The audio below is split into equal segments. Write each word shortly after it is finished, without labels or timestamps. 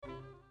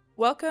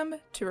Welcome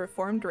to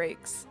Reformed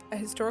Rakes, a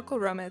historical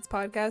romance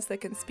podcast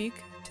that can speak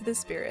to the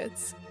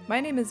spirits.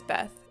 My name is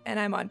Beth, and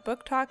I'm on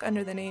Book Talk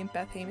under the name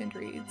Beth Heyman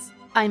Reads.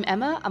 I'm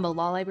Emma. I'm a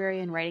law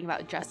librarian writing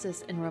about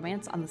justice and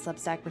romance on the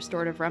Substack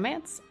Restorative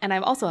Romance, and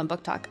I'm also on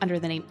Book Talk under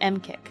the name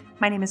M-Kick.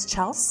 My name is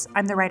Chels.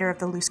 I'm the writer of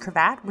The Loose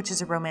Cravat, which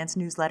is a romance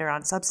newsletter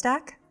on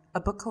Substack, a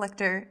book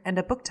collector, and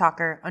a book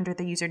talker under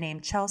the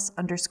username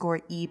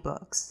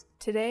Chels_ebooks.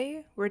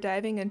 Today, we're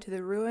diving into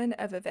The Ruin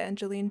of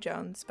Evangeline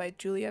Jones by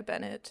Julia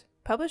Bennett.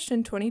 Published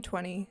in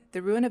 2020,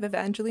 The Ruin of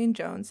Evangeline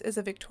Jones is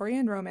a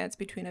Victorian romance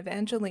between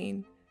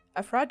Evangeline,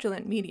 a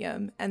fraudulent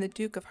medium, and the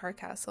Duke of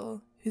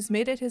Harcastle, who's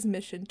made it his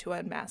mission to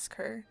unmask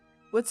her.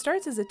 What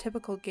starts as a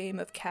typical game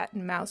of cat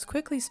and mouse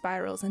quickly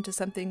spirals into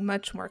something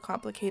much more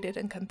complicated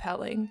and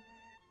compelling.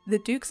 The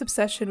Duke's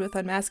obsession with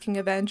unmasking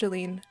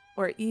Evangeline,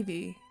 or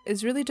Evie,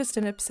 is really just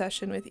an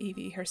obsession with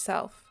Evie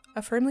herself,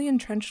 a firmly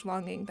entrenched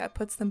longing that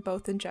puts them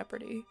both in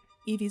jeopardy.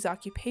 Evie's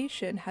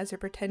occupation has her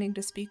pretending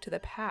to speak to the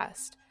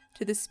past,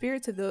 to the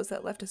spirits of those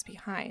that left us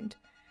behind,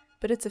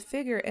 but it's a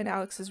figure in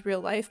Alex's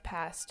real-life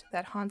past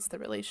that haunts the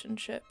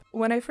relationship.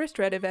 When I first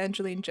read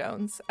Evangeline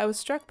Jones, I was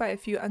struck by a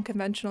few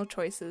unconventional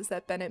choices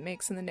that Bennett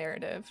makes in the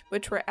narrative,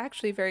 which were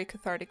actually very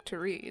cathartic to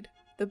read.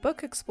 The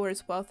book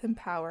explores wealth and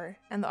power,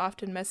 and the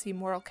often messy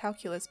moral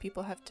calculus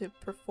people have to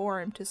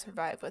perform to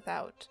survive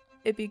without.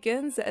 It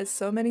begins, as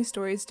so many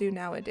stories do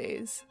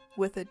nowadays,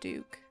 with a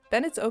duke.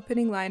 Bennett's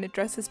opening line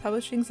addresses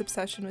publishing's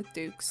obsession with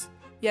dukes,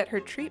 yet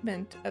her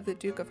treatment of the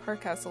Duke of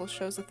Harcastle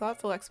shows a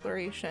thoughtful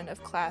exploration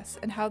of class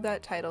and how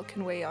that title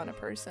can weigh on a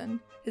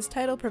person. His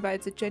title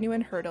provides a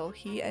genuine hurdle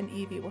he and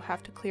Evie will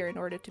have to clear in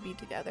order to be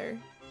together.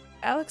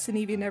 Alex and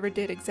Evie never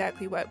did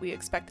exactly what we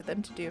expected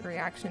them to do in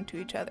reaction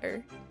to each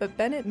other, but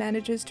Bennett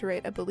manages to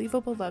write a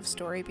believable love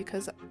story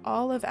because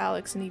all of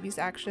Alex and Evie's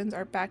actions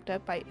are backed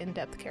up by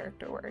in-depth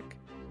character work.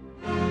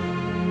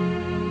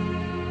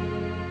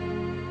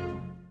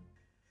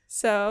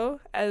 So,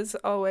 as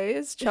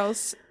always,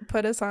 Chels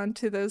put us on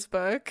to this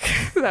book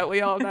that we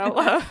all now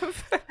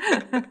love.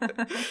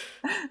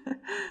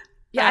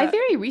 Yeah, I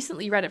very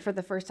recently read it for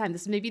the first time.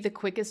 This is maybe the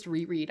quickest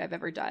reread I've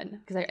ever done,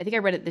 because I think I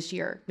read it this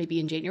year, maybe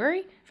in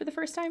January for the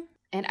first time.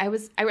 And I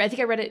think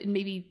I read it in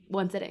maybe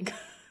one sitting,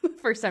 the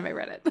first time I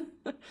read it.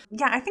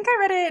 Yeah, I think I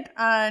read it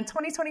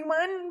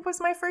 2021 was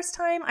my first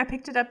time. I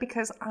picked it up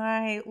because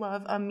I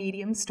love a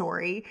medium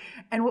story.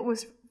 And what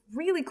was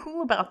really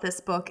cool about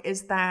this book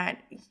is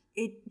that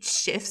it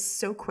shifts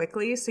so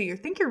quickly. So you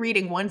think you're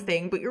reading one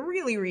thing, but you're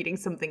really reading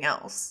something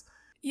else.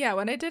 Yeah,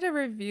 when I did a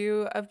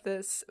review of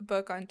this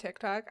book on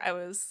TikTok, I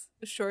was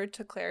sure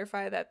to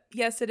clarify that,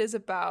 yes, it is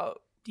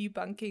about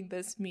debunking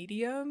this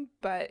medium,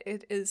 but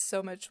it is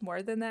so much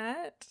more than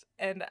that.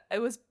 And it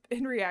was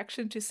in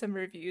reaction to some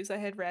reviews I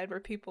had read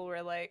where people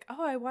were like,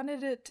 oh, I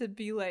wanted it to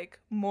be like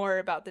more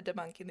about the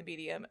debunking the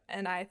medium.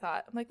 And I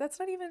thought, I'm like, that's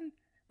not even...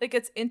 Like,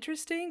 it's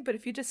interesting, but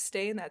if you just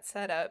stay in that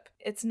setup,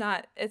 it's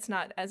not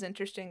as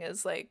interesting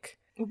as, like,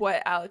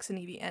 what Alex and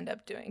Evie end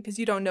up doing, because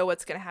you don't know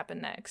what's going to happen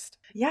next.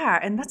 Yeah,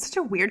 and that's such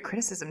a weird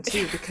criticism,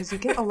 too, because you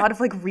get a lot of,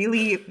 like,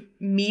 really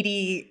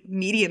meaty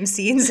medium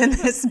scenes in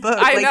this book.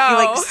 I know.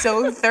 You're, like,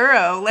 so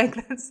thorough. Like,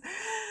 that's...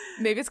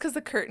 Maybe it's because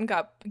the curtain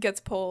gets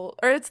pulled,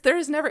 or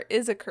there's never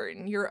is a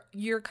curtain.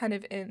 You're kind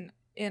of in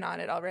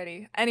on it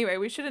already. Anyway,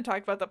 we shouldn't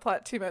talk about the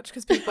plot too much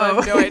because people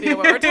have no idea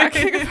what we're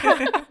talking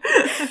about.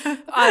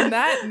 On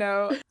that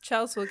note,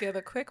 Chels will give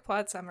a quick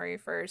plot summary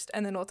first,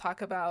 and then we'll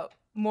talk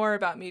more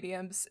about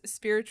mediums,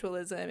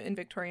 spiritualism in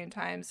Victorian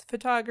times,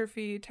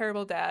 photography,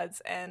 terrible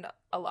dads, and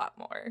a lot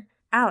more.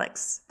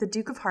 Alex, the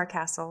Duke of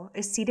Harcastle,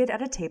 is seated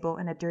at a table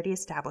in a dirty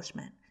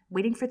establishment,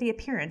 waiting for the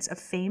appearance of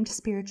famed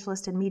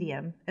spiritualist and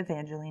medium,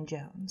 Evangeline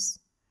Jones.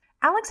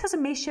 Alex has a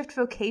makeshift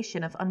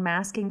vocation of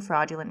unmasking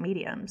fraudulent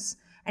mediums,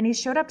 and he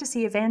showed up to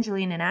see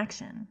Evangeline in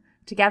action,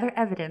 to gather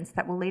evidence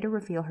that will later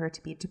reveal her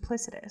to be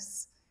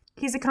duplicitous.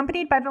 He's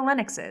accompanied by the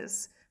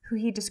Lennoxes, who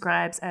he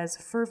describes as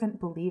fervent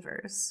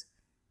believers.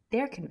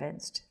 They're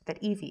convinced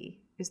that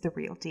Evie is the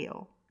real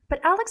deal.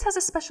 But Alex has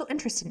a special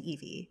interest in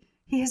Evie.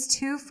 He has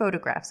two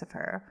photographs of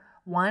her,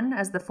 one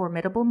as the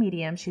formidable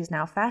medium she's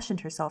now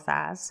fashioned herself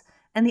as,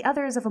 and the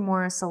other is of a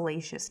more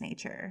salacious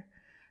nature.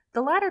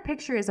 The latter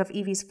picture is of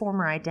Evie's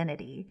former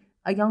identity,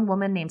 a young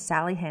woman named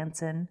Sally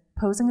Hansen,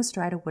 posing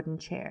astride a wooden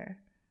chair.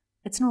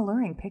 It's an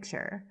alluring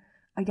picture.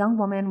 A young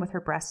woman with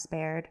her breasts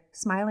bared,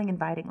 smiling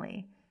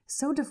invitingly,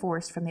 so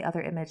divorced from the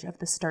other image of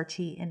the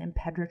starchy and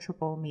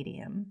impenetrable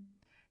medium.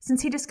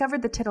 Since he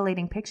discovered the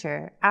titillating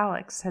picture,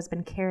 Alex has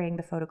been carrying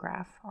the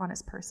photograph on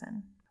his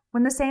person.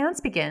 When the seance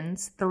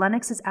begins, the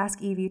Lennoxes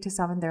ask Evie to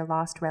summon their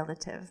lost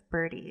relative,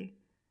 Bertie.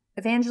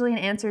 Evangeline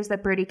answers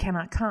that Bertie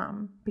cannot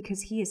come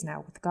because he is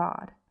now with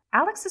God.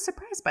 Alex is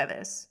surprised by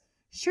this.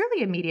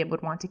 Surely a medium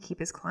would want to keep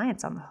his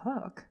clients on the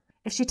hook.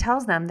 If she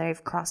tells them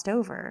they've crossed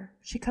over,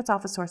 she cuts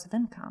off a source of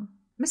income.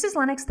 Mrs.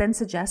 Lennox then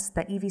suggests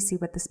that Evie see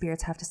what the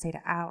spirits have to say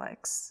to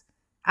Alex.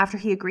 After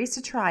he agrees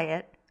to try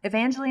it,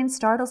 Evangeline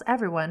startles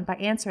everyone by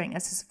answering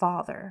as his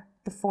father,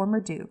 the former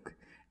Duke,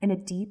 in a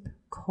deep,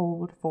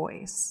 cold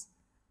voice.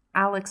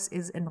 Alex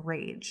is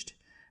enraged,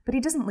 but he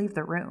doesn't leave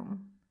the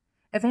room.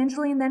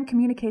 Evangeline then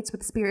communicates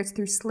with spirits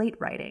through slate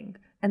writing,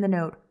 and the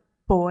note,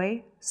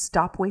 "Boy,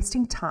 stop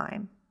wasting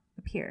time,"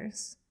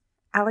 appears.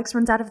 Alex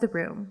runs out of the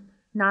room,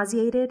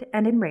 nauseated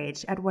and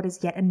enraged at what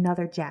is yet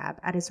another jab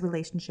at his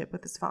relationship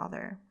with his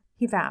father.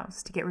 He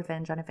vows to get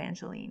revenge on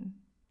Evangeline.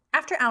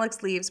 After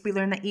Alex leaves, we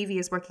learn that Evie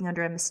is working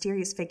under a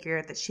mysterious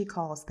figure that she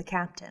calls the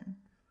Captain.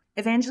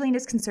 Evangeline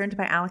is concerned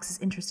by Alex's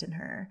interest in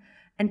her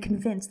and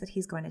convinced that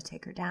he's going to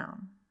take her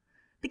down.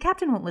 The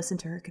Captain won't listen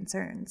to her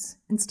concerns,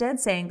 instead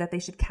saying that they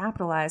should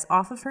capitalize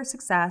off of her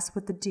success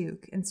with the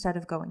Duke instead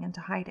of going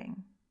into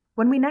hiding.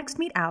 When we next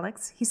meet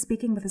Alex, he's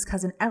speaking with his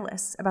cousin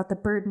Ellis about the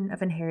burden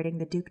of inheriting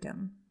the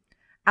dukedom.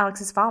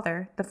 Alex's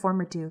father, the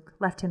former Duke,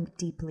 left him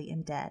deeply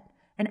in debt,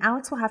 and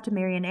Alex will have to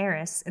marry an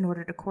heiress in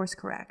order to course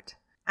correct.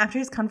 After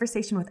his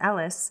conversation with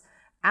Ellis,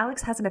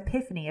 Alex has an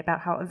epiphany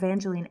about how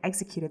Evangeline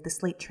executed the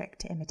slate trick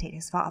to imitate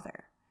his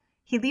father.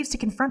 He leaves to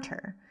confront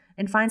her,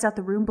 and finds out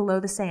the room below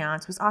the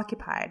seance was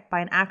occupied by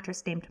an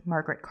actress named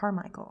Margaret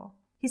Carmichael.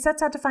 He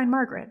sets out to find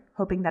Margaret,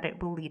 hoping that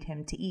it will lead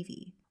him to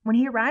Evie. When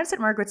he arrives at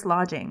Margaret's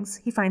lodgings,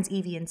 he finds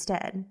Evie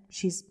instead.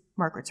 She's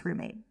Margaret's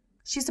roommate.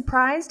 She's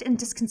surprised and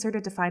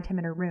disconcerted to find him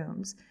in her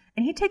rooms,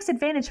 and he takes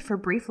advantage of her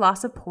brief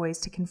loss of poise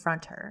to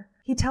confront her.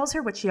 He tells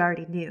her what she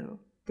already knew,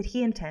 that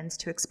he intends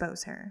to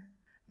expose her.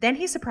 Then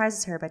he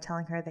surprises her by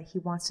telling her that he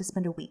wants to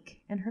spend a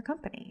week in her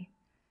company.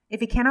 If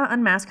he cannot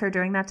unmask her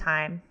during that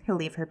time, he'll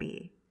leave her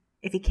be.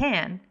 If he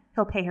can,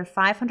 he'll pay her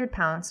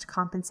 £500 to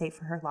compensate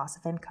for her loss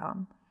of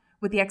income,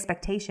 with the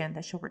expectation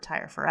that she'll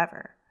retire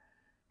forever.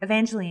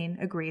 Evangeline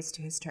agrees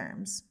to his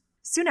terms.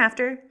 Soon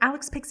after,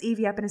 Alex picks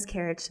Evie up in his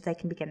carriage so they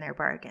can begin their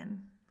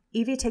bargain.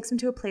 Evie takes him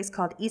to a place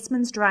called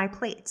Eastman's Dry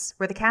Plates,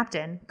 where the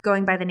Captain,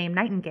 going by the name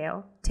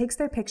Nightingale, takes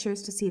their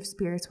pictures to see if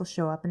spirits will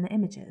show up in the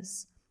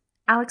images.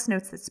 Alex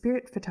notes that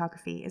spirit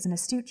photography is an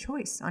astute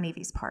choice on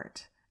Evie's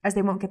part, as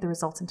they won't get the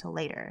results until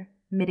later,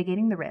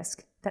 mitigating the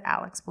risk that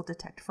Alex will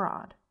detect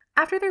fraud.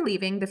 After they're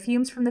leaving, the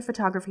fumes from the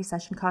photography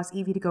session cause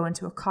Evie to go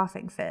into a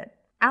coughing fit.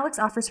 Alex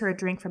offers her a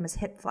drink from his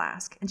hip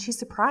flask, and she's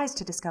surprised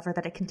to discover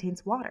that it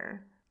contains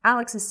water.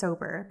 Alex is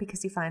sober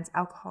because he finds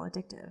alcohol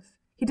addictive.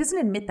 He doesn't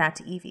admit that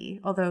to Evie,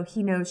 although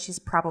he knows she's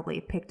probably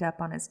picked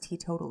up on his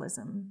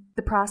teetotalism.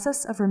 The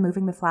process of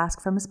removing the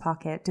flask from his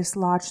pocket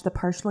dislodged the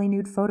partially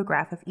nude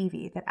photograph of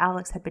Evie that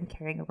Alex had been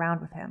carrying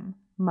around with him,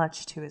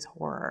 much to his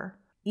horror.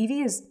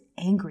 Evie is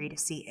angry to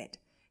see it,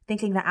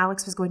 thinking that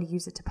Alex was going to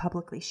use it to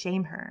publicly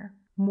shame her.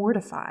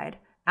 Mortified,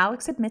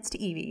 Alex admits to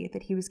Evie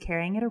that he was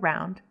carrying it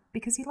around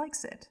because he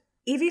likes it.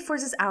 Evie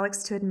forces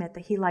Alex to admit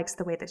that he likes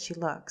the way that she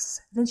looks.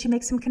 Then she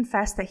makes him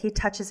confess that he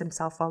touches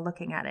himself while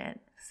looking at it,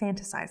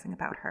 fantasizing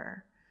about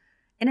her.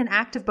 In an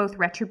act of both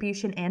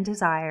retribution and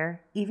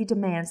desire, Evie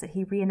demands that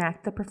he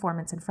reenact the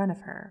performance in front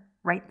of her,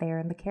 right there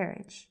in the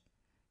carriage.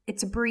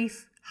 It's a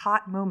brief,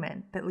 hot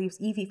moment that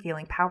leaves Evie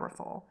feeling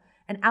powerful,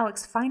 and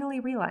Alex finally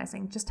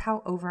realizing just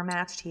how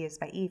overmatched he is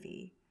by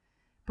Evie.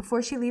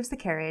 Before she leaves the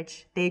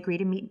carriage, they agree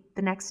to meet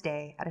the next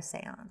day at a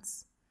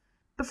seance.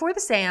 Before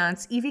the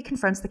seance, Evie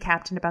confronts the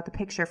Captain about the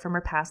picture from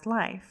her past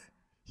life.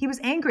 He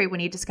was angry when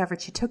he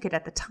discovered she took it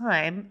at the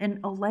time and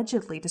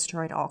allegedly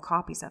destroyed all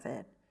copies of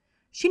it.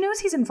 She knows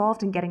he's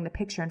involved in getting the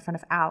picture in front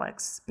of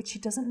Alex, but she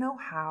doesn't know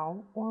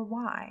how or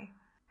why.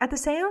 At the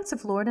seance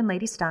of Lord and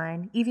Lady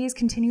Stein, Evie is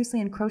continuously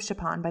encroached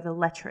upon by the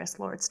lecherous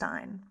Lord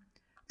Stein.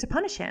 To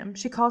punish him,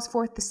 she calls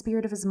forth the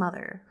spirit of his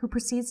mother, who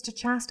proceeds to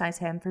chastise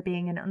him for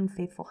being an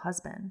unfaithful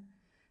husband.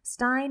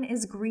 Stein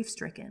is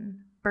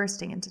grief-stricken,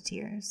 bursting into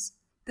tears.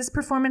 This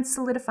performance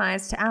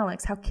solidifies to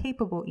Alex how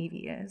capable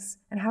Evie is,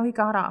 and how he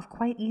got off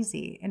quite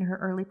easy in her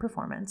early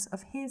performance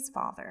of his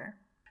father.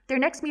 Their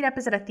next meetup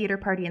is at a theater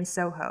party in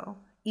Soho.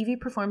 Evie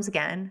performs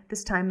again,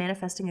 this time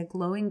manifesting a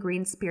glowing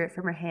green spirit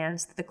from her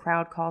hands that the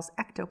crowd calls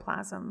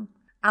ectoplasm.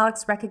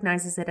 Alex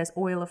recognizes it as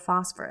oil of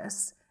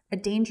phosphorus, a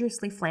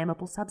dangerously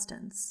flammable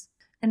substance.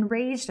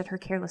 Enraged at her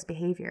careless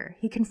behavior,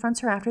 he confronts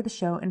her after the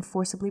show and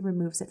forcibly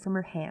removes it from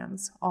her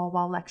hands, all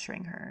while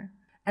lecturing her.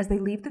 As they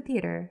leave the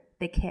theater,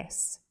 they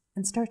kiss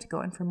and start to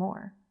go in for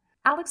more.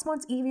 Alex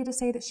wants Evie to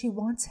say that she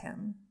wants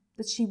him,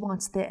 that she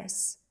wants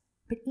this,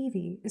 but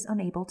Evie is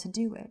unable to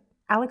do it.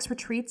 Alex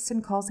retreats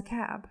and calls a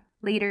cab.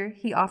 Later,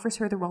 he offers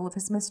her the role of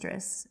his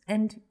mistress,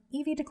 and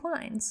Evie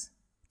declines,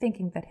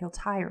 thinking that he'll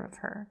tire of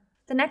her.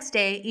 The next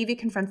day, Evie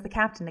confronts the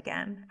Captain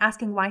again,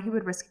 asking why he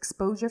would risk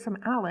exposure from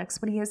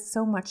Alex when he has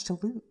so much to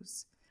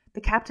lose.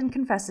 The Captain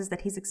confesses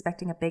that he's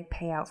expecting a big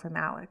payout from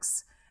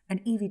Alex,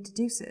 and Evie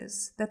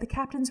deduces that the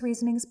Captain's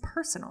reasoning is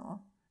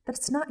personal, that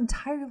it's not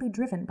entirely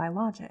driven by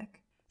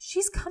logic.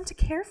 She's come to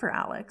care for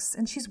Alex,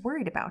 and she's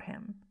worried about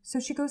him, so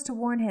she goes to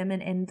warn him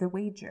and end the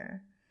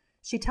wager.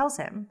 She tells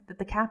him that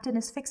the Captain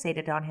is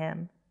fixated on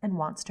him and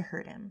wants to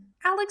hurt him.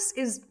 Alex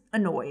is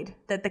annoyed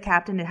that the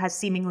Captain has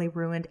seemingly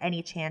ruined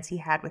any chance he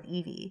had with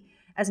Evie,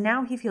 as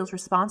now he feels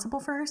responsible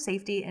for her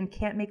safety and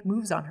can't make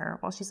moves on her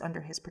while she's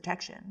under his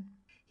protection.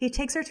 He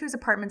takes her to his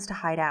apartments to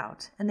hide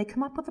out, and they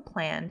come up with a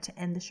plan to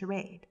end the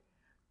charade.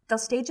 They'll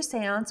stage a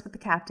seance with the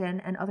Captain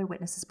and other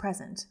witnesses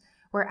present,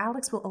 where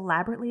Alex will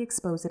elaborately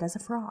expose it as a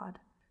fraud.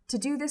 To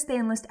do this, they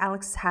enlist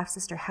Alex's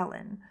half-sister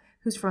Helen,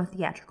 who's from a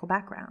theatrical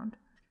background.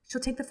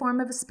 She'll take the form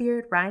of a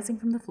spirit rising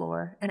from the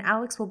floor, and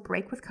Alex will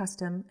break with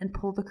custom and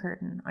pull the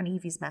curtain on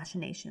Evie's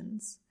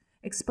machinations,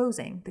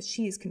 exposing that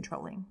she is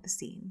controlling the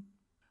scene.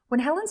 When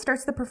Helen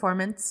starts the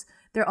performance,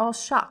 they're all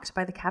shocked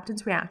by the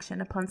captain's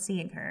reaction upon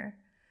seeing her.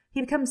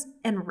 He becomes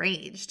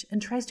enraged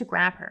and tries to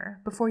grab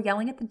her before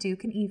yelling at the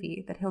Duke and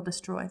Evie that he'll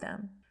destroy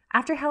them.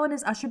 After Helen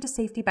is ushered to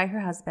safety by her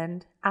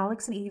husband,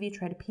 Alex and Evie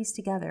try to piece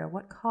together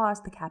what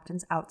caused the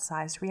captain's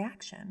outsized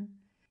reaction.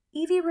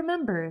 Evie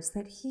remembers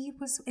that he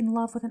was in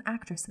love with an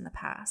actress in the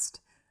past,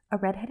 a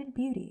red-headed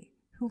beauty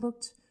who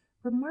looked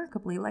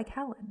remarkably like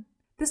Helen.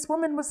 This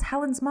woman was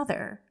Helen's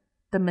mother,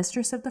 the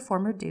mistress of the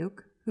former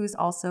Duke, who is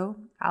also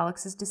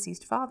Alex's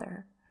deceased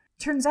father.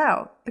 Turns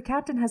out, the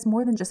captain has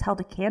more than just held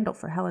a candle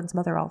for Helen's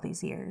mother all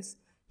these years.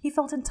 He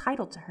felt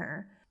entitled to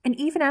her, and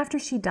even after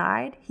she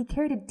died, he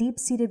carried a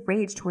deep-seated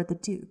rage toward the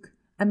Duke,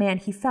 a man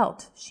he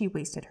felt she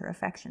wasted her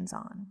affections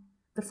on.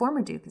 The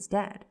former Duke is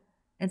dead,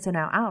 and so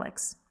now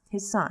Alex,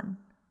 his son,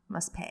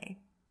 must pay.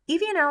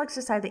 Evie and Alex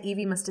decide that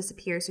Evie must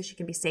disappear so she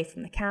can be safe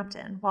from the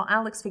captain, while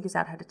Alex figures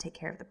out how to take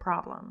care of the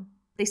problem.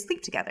 They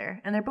sleep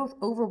together, and they're both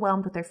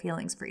overwhelmed with their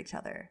feelings for each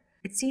other.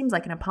 It seems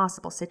like an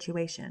impossible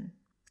situation.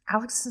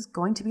 Alex is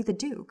going to be the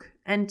Duke,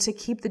 and to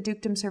keep the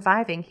dukedom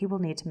surviving, he will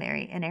need to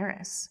marry an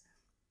heiress.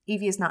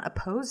 Evie is not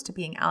opposed to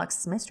being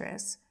Alex's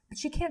mistress, but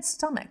she can't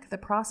stomach the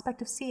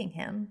prospect of seeing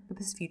him with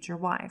his future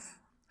wife.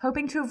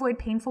 Hoping to avoid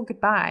painful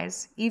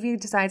goodbyes, Evie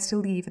decides to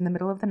leave in the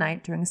middle of the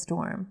night during a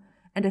storm,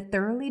 and a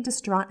thoroughly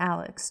distraught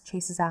Alex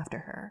chases after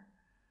her.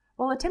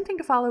 While attempting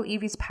to follow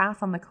Evie's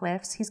path on the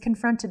cliffs, he's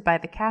confronted by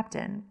the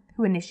captain,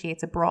 who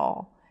initiates a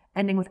brawl,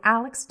 ending with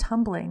Alex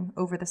tumbling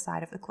over the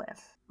side of the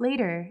cliff.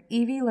 Later,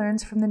 Evie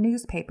learns from the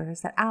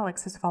newspapers that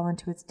Alex has fallen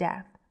to his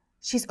death.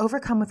 She's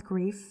overcome with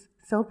grief,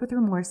 filled with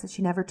remorse that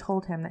she never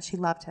told him that she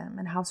loved him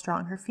and how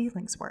strong her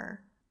feelings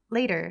were.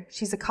 Later,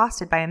 she's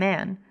accosted by a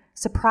man,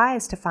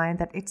 surprised to find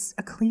that it's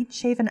a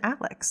clean-shaven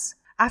Alex.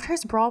 After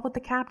his brawl with the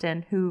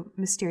captain, who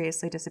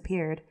mysteriously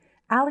disappeared,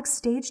 Alex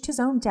staged his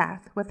own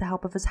death with the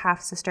help of his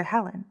half-sister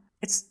Helen.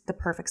 It's the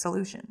perfect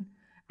solution.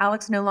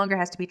 Alex no longer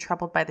has to be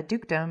troubled by the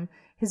dukedom.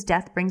 His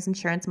death brings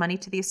insurance money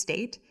to the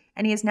estate,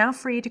 and he is now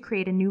free to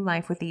create a new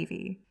life with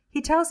Evie.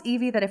 He tells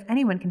Evie that if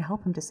anyone can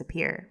help him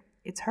disappear,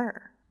 it's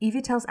her.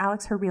 Evie tells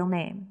Alex her real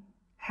name,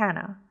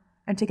 Hannah,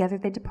 and together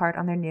they depart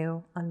on their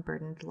new,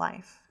 unburdened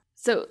life.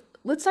 So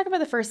let's talk about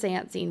the first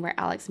seance scene where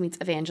Alex meets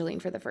Evangeline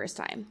for the first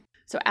time.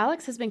 So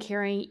Alex has been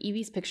carrying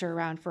Evie's picture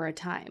around for a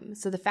time,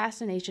 so the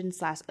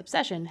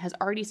fascination/obsession has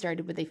already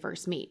started when they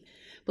first meet.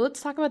 But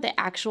let's talk about the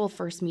actual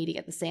first meeting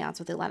at the seance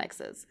with the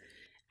Lennoxes.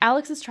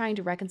 Alex is trying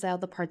to reconcile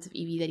the parts of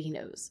Evie that he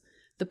knows.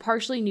 The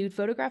partially nude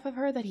photograph of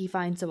her that he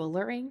finds so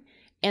alluring,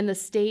 and the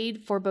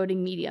staid,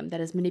 foreboding medium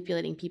that is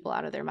manipulating people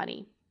out of their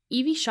money.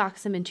 Evie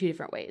shocks him in two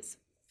different ways.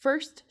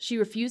 First, she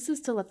refuses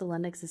to let the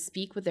Lennoxes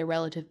speak with their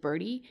relative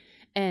Bertie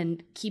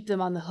and keep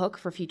them on the hook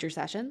for future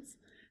sessions.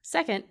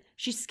 Second,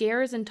 she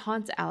scares and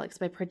taunts Alex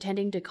by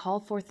pretending to call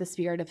forth the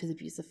spirit of his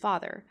abusive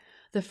father.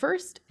 The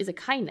first is a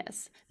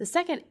kindness. The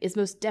second is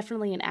most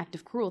definitely an act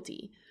of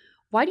cruelty.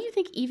 Why do you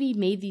think Evie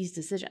made these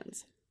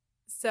decisions?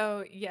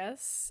 So,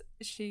 yes,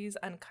 she's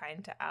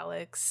unkind to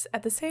Alex.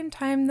 At the same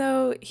time,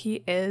 though,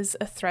 he is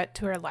a threat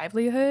to her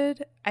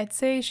livelihood. I'd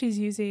say she's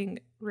using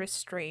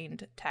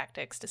restrained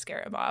tactics to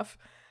scare him off.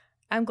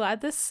 I'm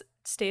glad this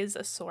stays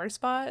a sore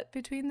spot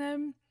between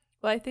them.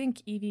 While I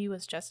think Evie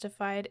was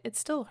justified, it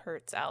still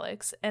hurts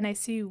Alex, and I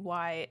see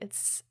why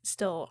it's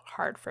still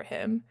hard for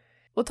him.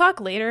 We'll talk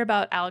later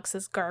about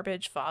Alex's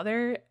garbage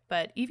father,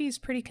 but Evie's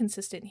pretty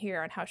consistent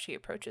here on how she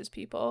approaches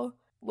people.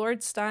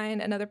 Lord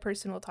Stein, another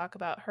person we'll talk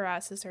about,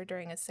 harasses her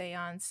during a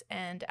seance,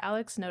 and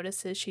Alex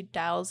notices she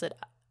dials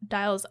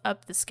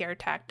up the scare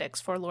tactics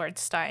for Lord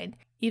Stein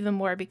even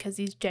more because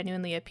he's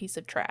genuinely a piece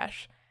of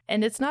trash.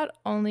 And it's not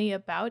only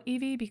about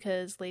Evie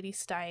because Lady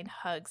Stein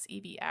hugs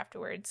Evie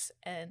afterwards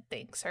and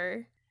thanks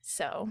her.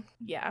 So,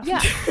 yeah.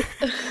 Yeah.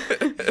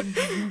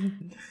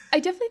 I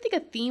definitely think a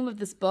theme of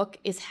this book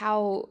is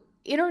how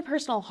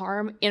interpersonal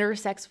harm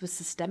intersects with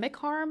systemic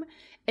harm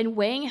and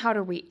weighing how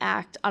to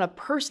react on a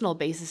personal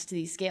basis to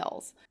these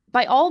scales.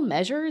 By all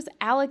measures,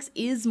 Alex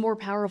is more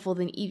powerful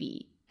than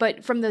Evie,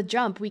 but from the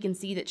jump, we can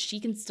see that she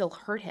can still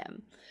hurt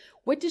him.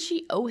 What does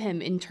she owe him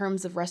in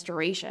terms of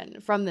restoration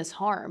from this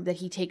harm that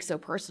he takes so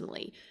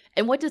personally?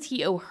 And what does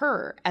he owe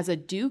her as a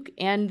duke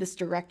and this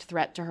direct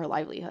threat to her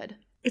livelihood?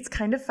 It's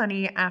kind of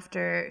funny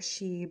after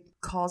she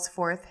calls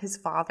forth his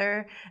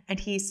father and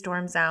he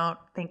storms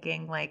out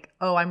thinking like,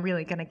 oh, I'm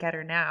really going to get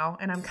her now.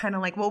 And I'm kind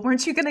of like, well,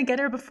 weren't you going to get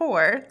her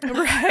before?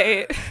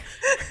 Right.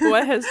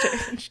 What has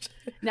changed?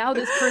 Now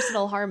this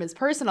personal harm is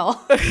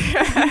personal.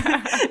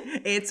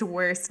 It's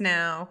worse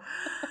now.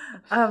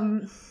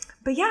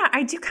 But yeah,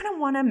 I do kind of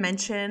want to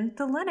mention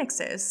the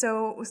Lennoxes.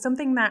 So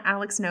something that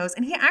Alex knows,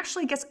 and he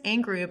actually gets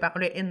angry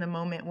about it in the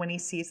moment when he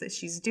sees that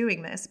she's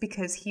doing this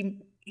because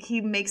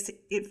he makes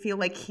it feel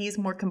like he's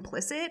more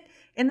complicit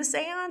in the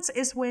seance,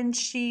 is when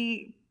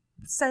she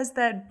says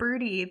that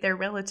Birdie, their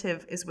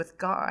relative, is with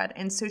God,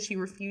 and so she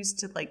refused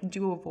to like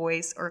do a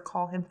voice or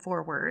call him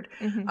forward,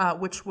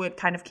 which would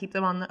kind of keep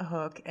them on the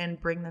hook and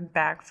bring them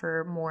back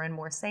for more and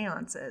more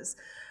seances.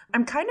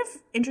 I'm kind of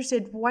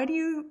interested, do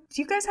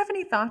you guys have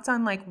any thoughts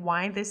on like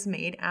why this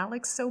made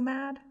Alex so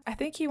mad? I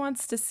think he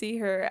wants to see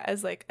her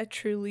as like a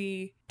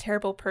truly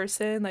terrible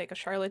person, like a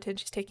charlatan.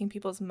 She's taking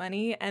people's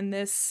money, and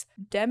this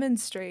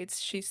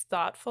demonstrates she's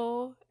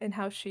thoughtful in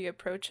how she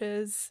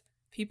approaches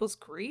people's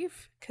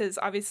grief, because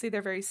obviously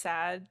they're very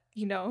sad,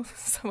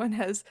 someone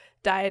has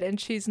died,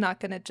 and she's not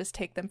going to just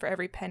take them for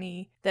every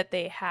penny that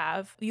they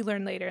have. You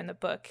learn later in the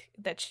book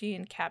that she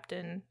and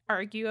Captain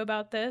argue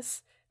about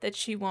this, that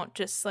she won't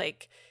just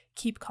like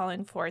keep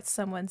calling forth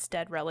someone's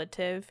dead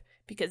relative,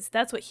 because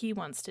that's what he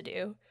wants to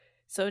do.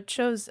 So it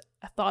shows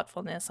a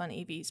thoughtfulness on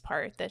Evie's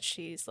part that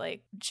she's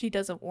like, she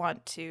doesn't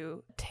want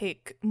to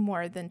take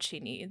more than she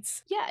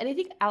needs. Yeah, and I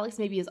think Alex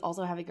maybe is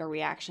also having a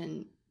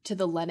reaction to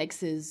the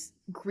Lennox's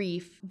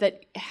grief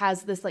that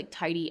has this like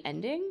tidy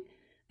ending,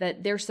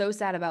 that they're so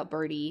sad about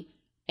Birdie,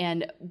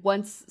 and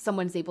once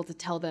someone's able to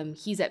tell them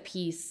he's at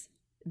peace,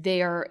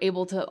 they are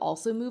able to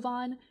also move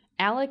on.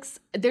 Alex,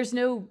 there's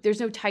no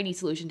tidy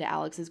solution to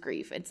Alex's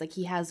grief. It's like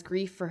he has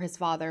grief for his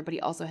father, but he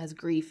also has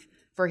grief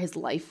for his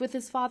life with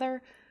his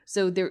father.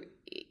 So there,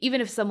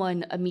 even if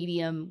someone, a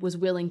medium, was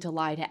willing to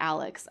lie to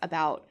Alex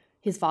about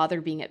his father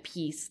being at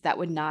peace, that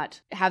would not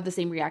have the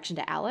same reaction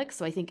to Alex.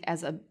 So I think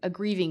as a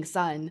grieving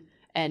son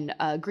and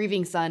a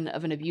grieving son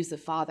of an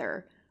abusive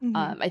father,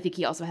 I think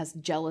he also has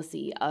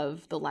jealousy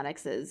of the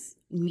Lennox's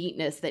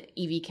neatness that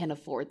Evie can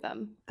afford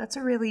them. That's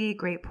a really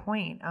great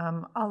point.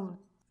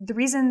 The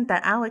reason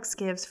that Alex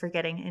gives for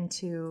getting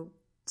into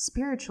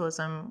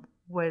spiritualism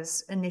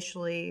was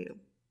initially,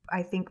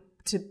 I think,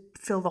 to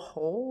fill the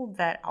hole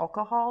that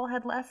alcohol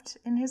had left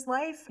in his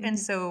life. And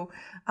so,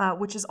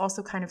 which is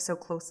also kind of so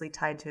closely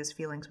tied to his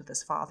feelings with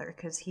his father,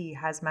 because he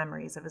has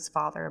memories of his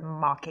father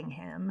mocking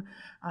him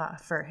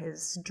for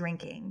his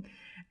drinking.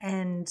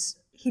 And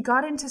he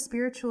got into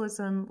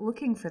spiritualism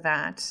looking for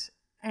that.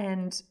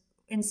 And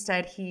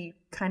instead, he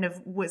kind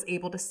of was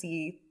able to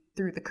see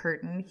through the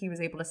curtain. He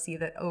was able to see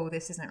that, oh,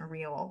 this isn't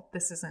real.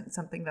 This isn't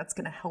something that's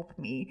going to help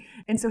me.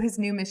 And so his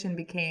new mission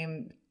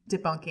became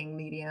debunking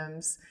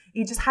mediums.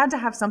 He just had to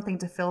have something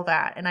to fill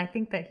that. And I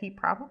think that he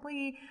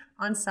probably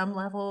on some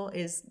level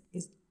is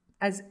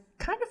as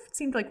kind of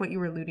seemed like what you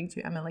were alluding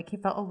to, Emma, like he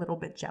felt a little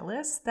bit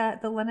jealous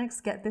that the Lennox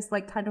get this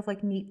like kind of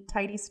like neat,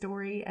 tidy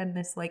story and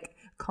this like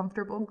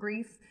comfortable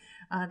grief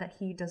that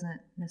he doesn't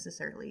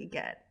necessarily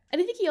get.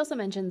 And I think he also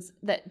mentions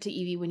that to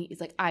Evie when he's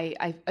like,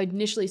 I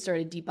initially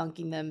started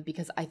debunking them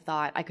because I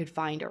thought I could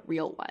find a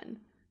real one.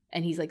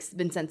 And he's like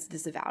been since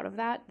disavowed of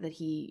that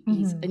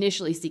he's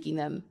initially seeking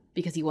them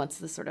because he wants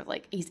this sort of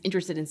like, he's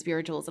interested in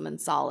spiritualism and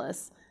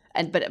solace.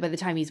 But by the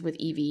time he's with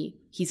Evie,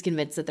 he's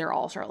convinced that they're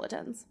all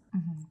charlatans.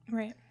 Mm-hmm.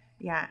 Right.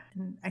 Yeah.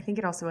 And I think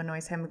it also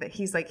annoys him that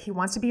he's like, he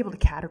wants to be able to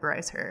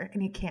categorize her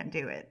and he can't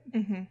do it.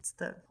 Mm-hmm. It's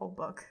the whole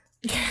book.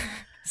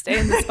 Stay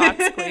in this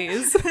box,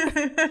 please.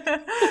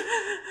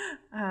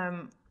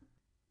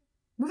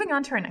 Moving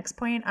on to our next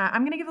point,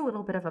 I'm going to give a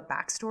little bit of a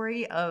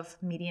backstory of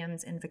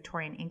mediums in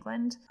Victorian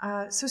England.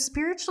 So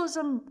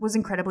spiritualism was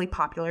incredibly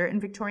popular in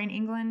Victorian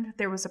England.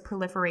 There was a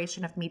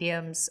proliferation of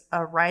mediums,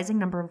 a rising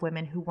number of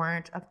women who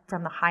weren't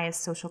from the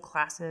highest social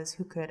classes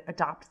who could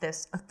adopt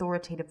this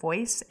authoritative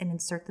voice and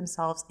insert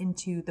themselves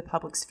into the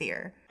public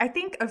sphere. I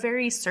think a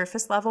very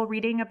surface level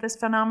reading of this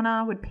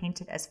phenomena would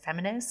paint it as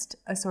feminist,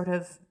 a sort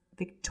of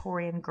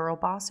Victorian girl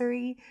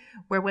bossery,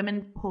 where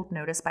women pulled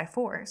notice by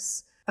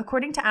force.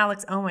 According to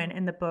Alex Owen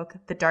in the book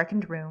The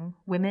Darkened Room,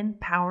 Women,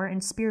 Power,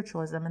 and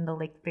Spiritualism in the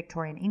Late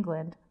Victorian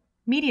England,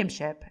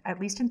 mediumship, at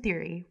least in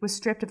theory, was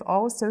stripped of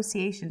all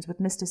associations with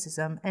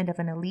mysticism and of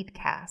an elite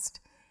caste.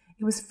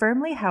 It was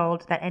firmly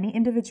held that any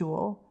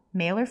individual,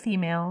 male or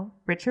female,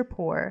 rich or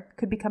poor,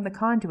 could become the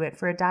conduit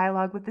for a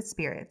dialogue with the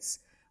spirits.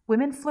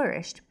 Women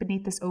flourished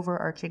beneath this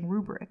overarching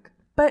rubric.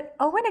 But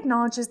Owen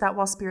acknowledges that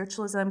while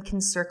spiritualism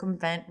can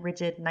circumvent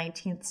rigid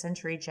 19th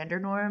century gender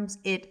norms,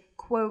 it,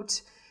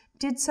 quote,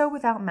 did so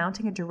without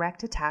mounting a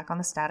direct attack on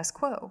the status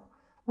quo.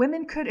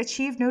 Women could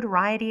achieve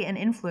notoriety and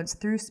influence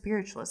through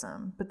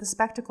spiritualism, but the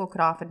spectacle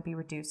could often be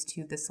reduced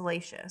to the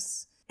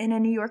salacious. In a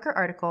New Yorker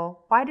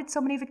article, Why Did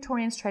So Many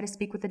Victorians Try to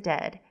Speak with the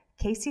Dead?,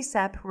 Casey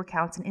Sepp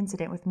recounts an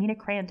incident with Mina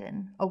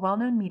Crandon, a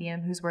well-known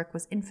medium whose work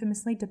was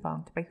infamously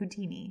debunked by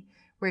Houdini,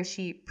 where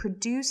she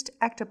produced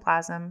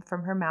ectoplasm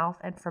from her mouth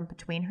and from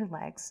between her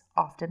legs,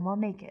 often while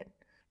naked.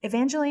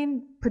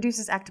 Evangeline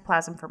produces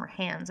ectoplasm from her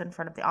hands in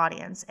front of the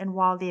audience, and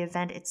while the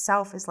event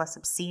itself is less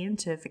obscene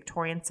to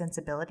Victorian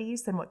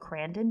sensibilities than what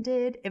Crandon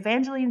did,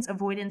 Evangeline's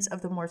avoidance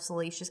of the more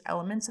salacious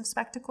elements of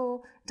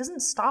spectacle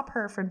doesn't stop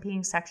her from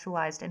being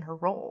sexualized in her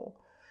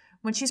role.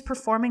 When she's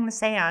performing the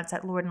seance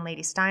at Lord and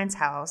Lady Stein's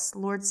house,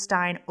 Lord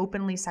Stein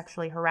openly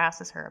sexually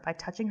harasses her by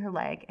touching her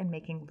leg and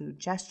making lewd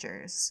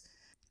gestures.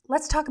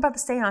 Let's talk about the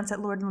seance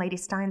at Lord and Lady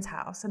Stein's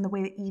house and the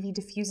way that Evie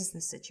diffuses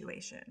this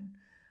situation.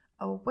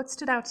 Oh, what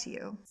stood out to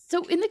you?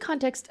 So in the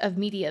context of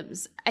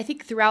mediums, I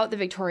think throughout the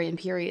Victorian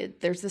period,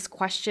 there's this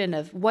question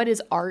of what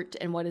is art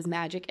and what is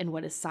magic and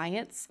what is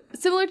science.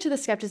 Similar to the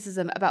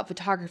skepticism about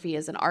photography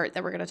as an art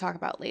that we're going to talk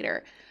about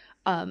later.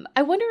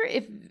 I wonder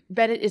if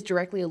Bennett is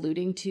directly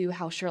alluding to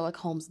how Sherlock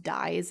Holmes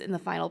dies in The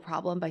Final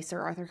Problem by Sir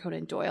Arthur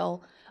Conan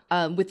Doyle,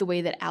 with the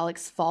way that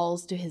Alex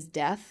falls to his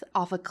death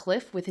off a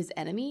cliff with his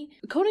enemy.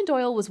 Conan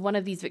Doyle was one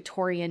of these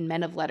Victorian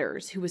men of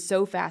letters who was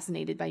so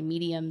fascinated by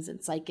mediums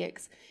and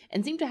psychics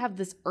and seemed to have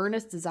this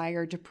earnest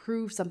desire to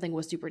prove something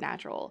was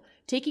supernatural,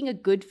 taking a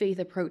good faith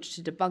approach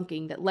to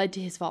debunking that led to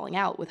his falling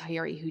out with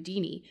Harry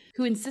Houdini,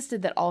 who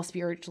insisted that all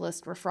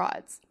spiritualists were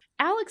frauds.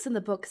 Alex in the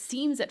book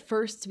seems at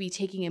first to be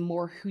taking a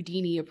more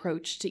Houdini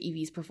approach to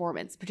Evie's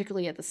performance,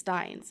 particularly at the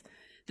Steins,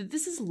 that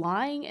this is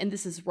lying and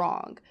this is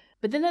wrong.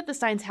 But then at the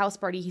Steins' house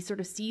party, he sort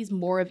of sees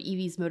more of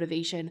Evie's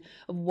motivation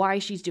of why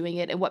she's doing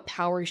it and what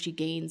power she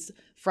gains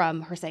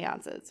from her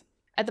seances.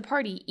 At the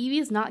party, Evie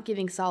is not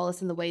giving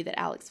solace in the way that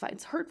Alex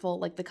finds hurtful,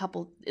 like the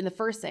couple in the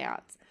first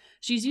seance.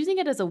 She's using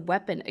it as a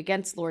weapon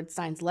against Lord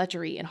Stein's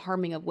lechery and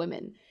harming of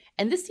women.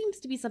 And this seems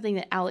to be something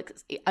that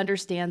Alex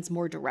understands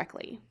more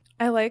directly.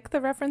 I like the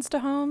reference to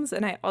Holmes,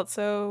 and I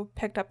also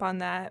picked up on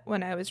that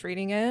when I was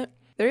reading it.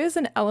 There is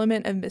an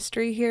element of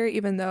mystery here,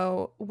 even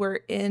though we're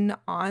in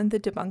on the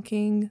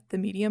debunking the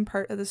medium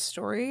part of the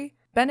story.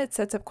 Bennett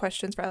sets up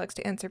questions for Alex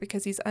to answer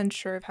because he's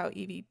unsure of how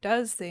Evie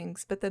does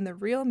things, but then the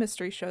real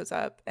mystery shows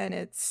up, and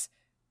it's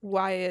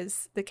why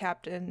is the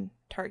captain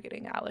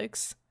targeting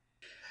Alex?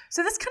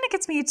 So this kind of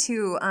gets me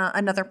to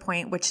another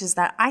point, which is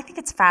that I think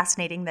it's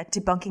fascinating that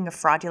debunking a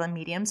fraudulent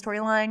medium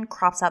storyline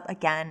crops up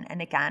again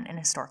and again in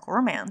historical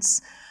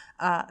romance.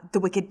 The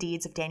Wicked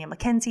Deeds of Daniel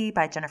Mackenzie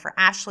by Jennifer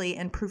Ashley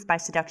and Proof by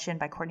Seduction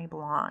by Courtney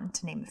Ballon,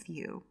 to name a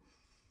few.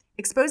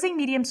 Exposing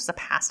mediums was a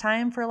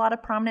pastime for a lot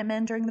of prominent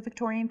men during the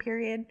Victorian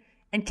period.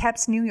 In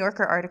Kep's New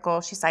Yorker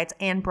article, she cites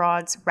Anne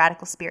Broad's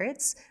Radical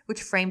Spirits,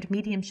 which framed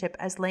mediumship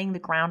as laying the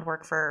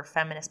groundwork for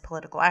feminist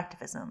political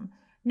activism.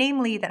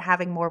 Namely, that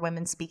having more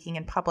women speaking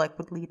in public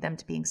would lead them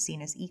to being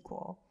seen as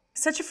equal.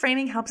 Such a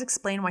framing helps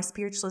explain why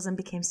spiritualism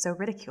became so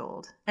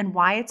ridiculed, and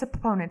why its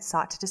opponents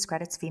sought to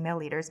discredit its female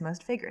leaders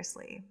most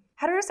vigorously.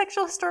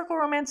 Heterosexual historical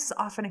romances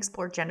often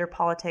explore gender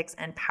politics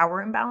and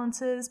power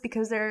imbalances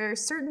because there are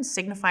certain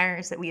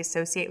signifiers that we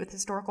associate with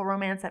historical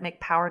romance that make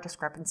power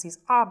discrepancies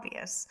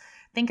obvious.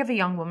 Think of a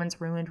young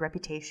woman's ruined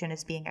reputation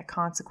as being a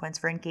consequence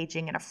for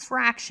engaging in a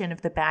fraction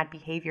of the bad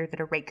behavior that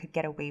a rake could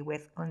get away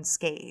with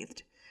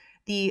unscathed.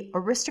 The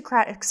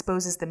aristocrat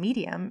exposes the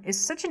medium is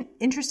such an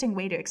interesting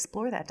way to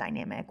explore that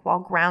dynamic while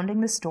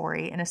grounding the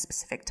story in a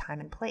specific time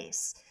and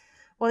place.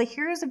 While the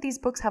heroes of these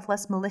books have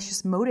less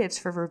malicious motives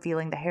for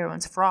revealing the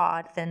heroine's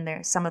fraud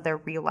than some of their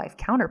real-life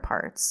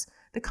counterparts,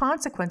 the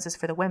consequences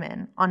for the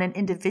women, on an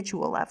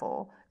individual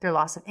level, their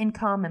loss of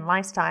income and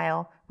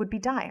lifestyle, would be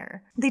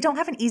dire. They don't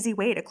have an easy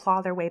way to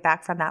claw their way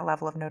back from that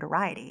level of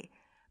notoriety.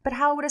 But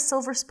how would a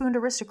silver-spooned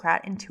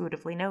aristocrat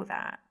intuitively know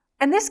that?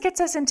 And this gets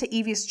us into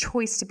Evie's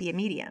choice to be a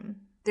medium.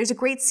 There's a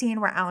great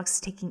scene where Alex is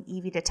taking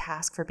Evie to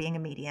task for being a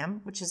medium,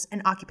 which is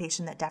an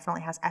occupation that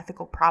definitely has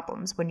ethical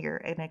problems when you're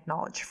an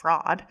acknowledged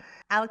fraud.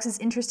 Alex's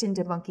interest in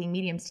debunking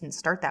mediums didn't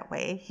start that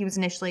way. He was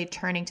initially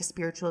turning to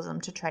spiritualism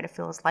to try to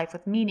fill his life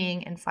with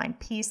meaning and find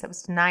peace that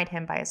was denied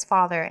him by his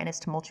father and his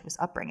tumultuous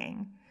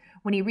upbringing.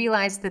 When he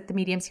realized that the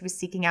mediums he was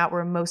seeking out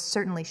were most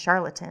certainly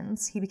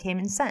charlatans, he became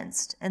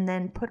incensed and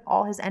then put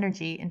all his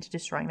energy into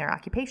destroying their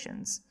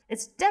occupations.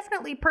 It's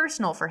definitely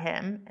personal for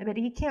him, but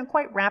he can't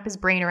quite wrap his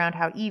brain around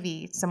how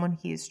Evie, someone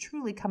he is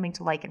truly coming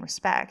to like and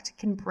respect,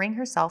 can bring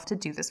herself to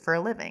do this for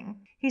a living.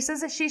 He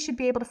says that she should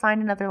be able to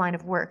find another line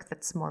of work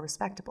that's more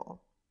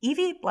respectable.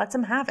 Evie lets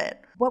him have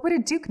it. What would a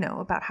duke know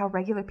about how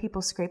regular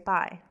people scrape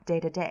by, day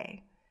to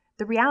day?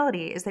 The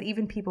reality is that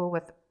even people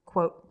with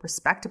quote,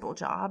 respectable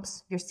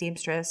jobs, your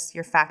seamstress,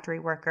 your factory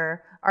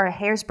worker, are a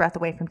hair's breadth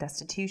away from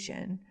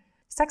destitution.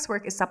 Sex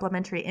work is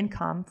supplementary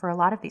income for a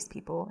lot of these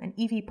people, and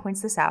Evie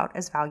points this out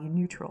as value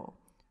neutral.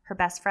 Her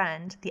best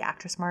friend, the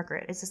actress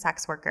Margaret, is a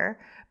sex worker,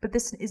 but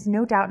this is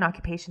no doubt an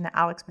occupation that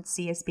Alex would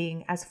see as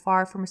being as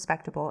far from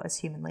respectable as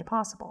humanly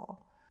possible.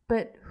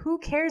 But who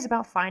cares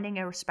about finding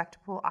a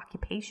respectable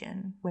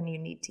occupation when you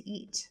need to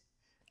eat?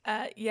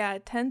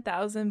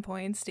 10,000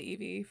 points to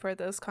Evie for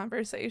this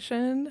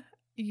conversation.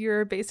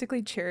 You're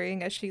basically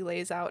cheering as she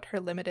lays out her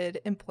limited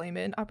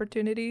employment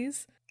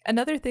opportunities.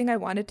 Another thing I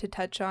wanted to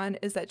touch on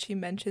is that she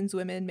mentions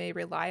women may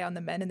rely on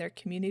the men in their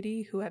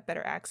community who have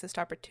better access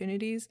to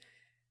opportunities.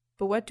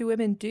 But what do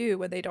women do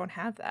when they don't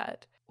have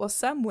that? Well,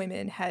 some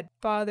women had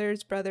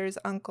fathers, brothers,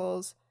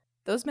 uncles.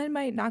 Those men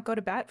might not go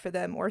to bat for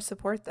them or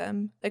support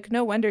them. Like,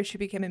 no wonder she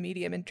became a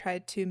medium and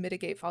tried to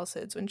mitigate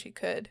falsehoods when she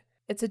could.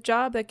 It's a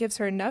job that gives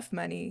her enough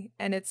money,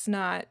 and it's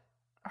not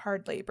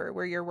hard labor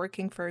where you're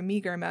working for a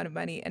meager amount of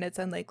money and it's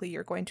unlikely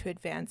you're going to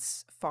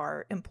advance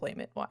far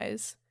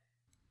employment-wise.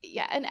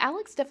 Yeah, and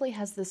Alex definitely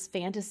has this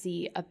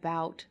fantasy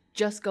about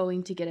just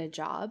going to get a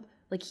job.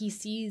 Like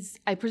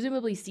I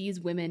presumably sees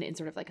women in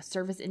sort of like a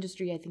service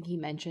industry. I think he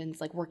mentions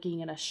like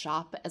working in a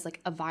shop as like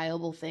a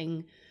viable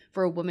thing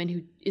for a woman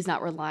who is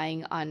not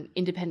relying on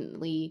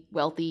independently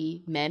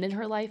wealthy men in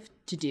her life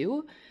to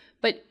do.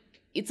 But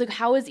it's like,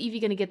 how is Evie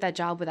going to get that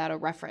job without a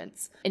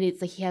reference? And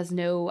it's like he has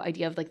no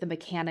idea of like the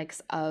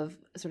mechanics of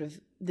sort of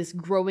this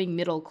growing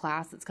middle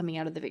class that's coming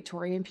out of the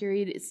Victorian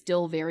period. It's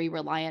still very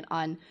reliant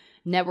on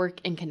network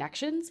and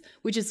connections,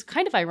 which is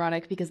kind of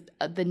ironic because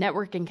the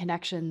network and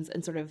connections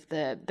and sort of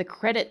the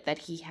credit that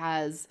he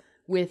has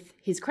with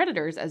his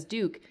creditors as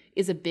Duke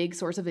is a big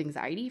source of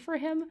anxiety for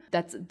him.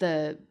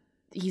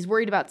 He's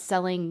worried about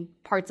selling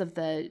parts of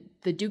the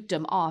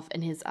dukedom off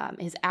and his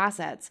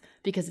assets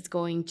because it's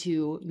going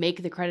to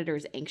make the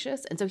creditors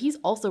anxious. And so he's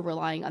also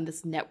relying on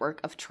this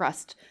network of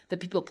trust that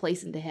people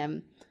place into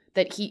him,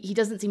 that he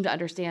doesn't seem to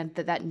understand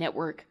that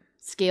network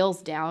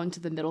scales down to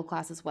the middle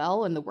class as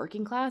well and the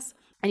working class.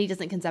 And he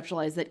doesn't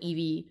conceptualize that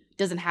Evie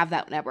doesn't have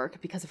that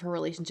network because of her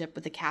relationship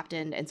with the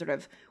captain and sort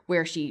of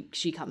where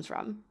she comes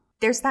from.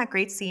 There's that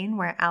great scene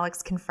where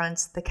Alex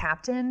confronts the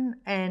captain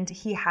and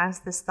he has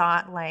this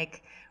thought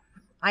like,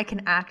 I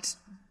can act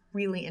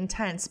really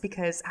intense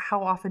because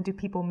how often do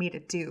people meet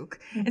a duke?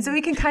 Mm-hmm. And so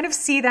we can kind of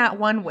see that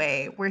one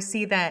way, where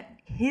see that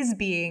his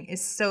being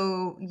is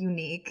so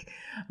unique,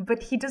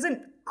 but he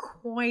doesn't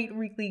quite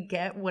really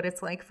get what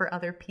it's like for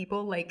other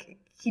people. Like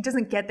he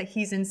doesn't get that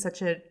he's in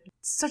such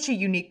a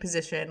unique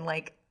position,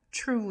 like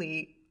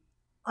truly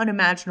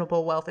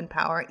unimaginable wealth and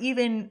power,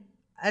 even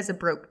as a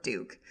broke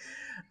duke.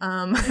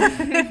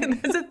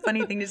 That's a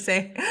funny thing to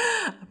say,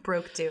 a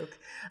broke duke.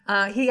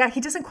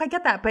 He doesn't quite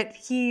get that, but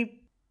he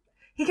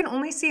can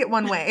only see it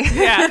one way.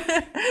 Yeah.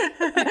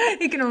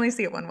 He can only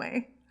see it one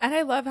way. And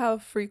I love how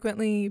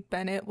frequently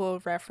Bennett will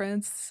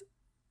reference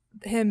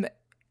him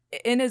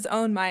in his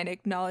own mind,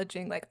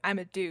 acknowledging, like, I'm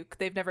a duke.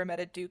 They've never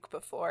met a duke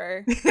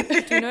before. Do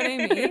you know what I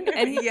mean?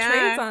 And he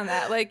trades on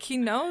that. Like, he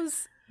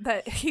knows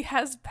that he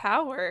has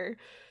power.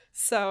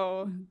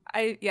 So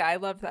I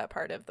love that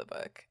part of the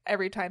book.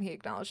 Every time he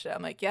acknowledged it,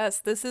 I'm like, yes,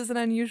 this is an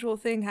unusual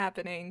thing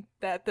happening,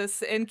 that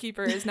this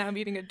innkeeper is now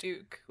meeting a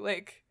duke.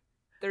 Like,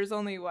 there's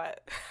only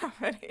how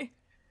many?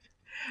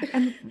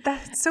 And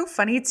that's so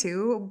funny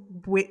too,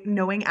 with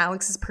knowing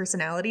Alex's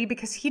personality,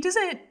 because he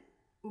doesn't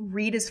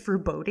read as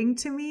foreboding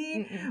to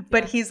me,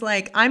 but he's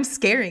like, I'm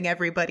scaring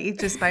everybody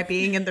just by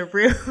being in the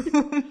room.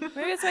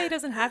 Maybe that's why he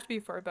doesn't have to be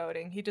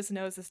foreboding. He just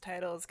knows his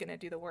title is going to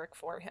do the work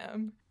for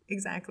him.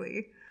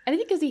 Exactly. And I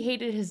think because he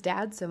hated his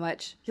dad so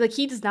much,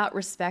 he does not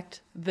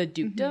respect the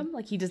dukedom.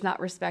 Like, he does not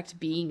respect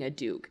being a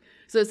duke.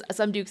 So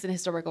some dukes in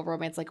historical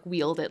romance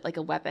wield it like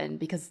a weapon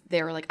because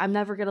they were like, I'm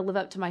never going to live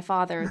up to my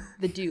father,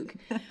 the duke.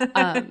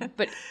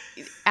 But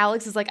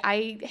Alex is like,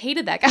 I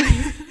hated that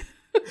guy.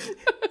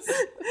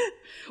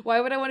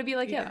 Why would I want to be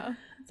like him?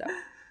 So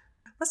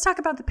let's talk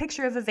about the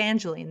picture of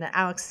Evangeline that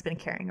Alex has been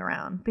carrying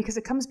around, because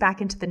it comes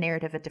back into the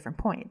narrative at different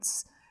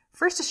points.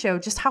 First to show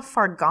just how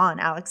far gone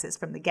Alex is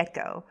from the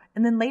get-go,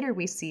 and then later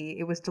we see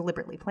it was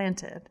deliberately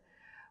planted.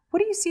 What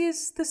do you see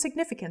as the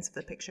significance of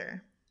the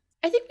picture?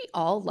 I think we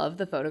all love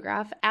the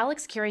photograph.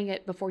 Alex carrying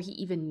it before he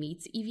even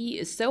meets Evie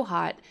is so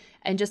hot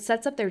and just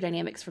sets up their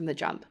dynamics from the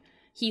jump.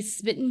 He's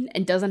smitten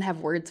and doesn't have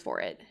words for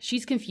it.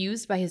 She's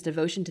confused by his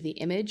devotion to the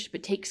image,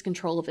 but takes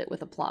control of it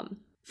with aplomb.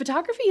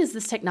 Photography is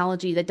this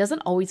technology that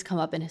doesn't always come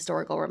up in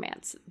historical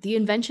romance. The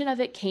invention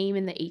of it came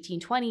in the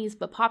 1820s,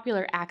 but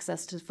popular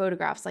access to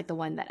photographs like the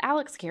one that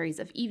Alex carries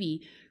of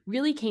Evie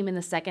really came in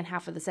the second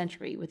half of the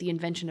century with the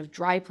invention of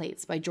dry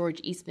plates by George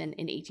Eastman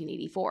in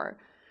 1884.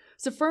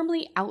 So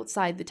firmly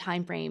outside the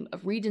time frame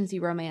of Regency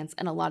romance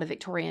and a lot of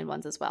Victorian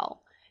ones as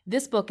well.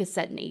 This book is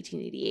set in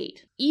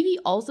 1888. Evie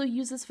also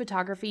uses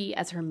photography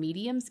as her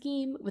medium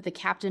scheme, with the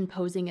captain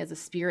posing as a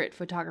spirit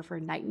photographer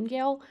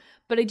Nightingale,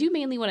 but I do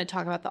mainly want to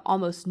talk about the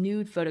almost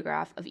nude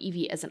photograph of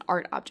Evie as an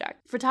art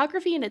object.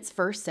 Photography in its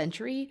first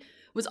century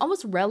was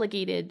almost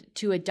relegated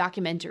to a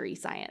documentary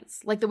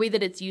science, like the way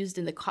that it's used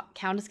in The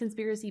Countess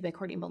Conspiracy by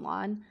Courtney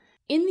Milan.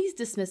 In these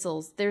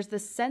dismissals, there's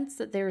this sense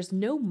that there is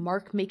no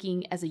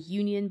mark-making as a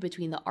union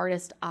between the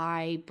artist's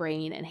eye,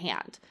 brain, and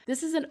hand.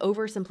 This is an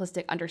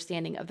oversimplistic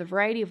understanding of the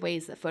variety of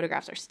ways that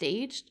photographs are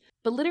staged,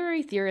 but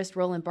literary theorist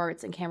Roland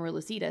Barthes and Camera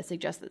Lucida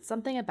suggest that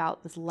something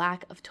about this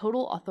lack of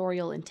total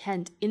authorial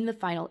intent in the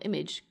final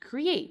image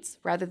creates,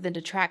 rather than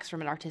detracts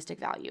from an artistic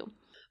value.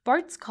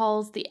 Barthes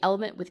calls the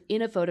element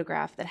within a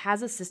photograph that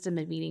has a system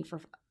and meaning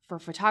for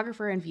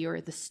photographer and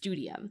viewer the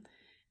studium.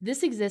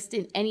 This exists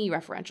in any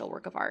referential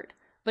work of art.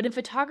 But in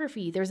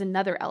photography, there's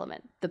another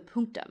element, the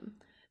punctum.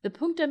 The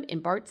punctum,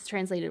 in Barthes'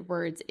 translated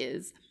words,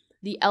 is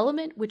the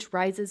element which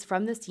rises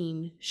from the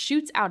scene,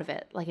 shoots out of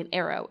it like an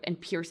arrow, and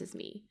pierces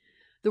me.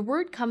 The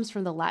word comes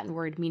from the Latin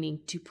word meaning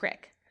to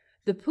prick.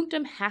 The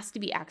punctum has to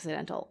be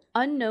accidental,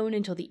 unknown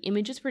until the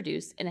image is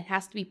produced, and it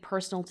has to be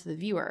personal to the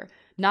viewer,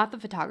 not the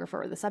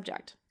photographer or the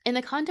subject. In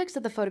the context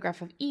of the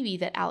photograph of Evie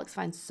that Alex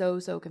finds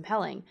so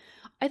compelling,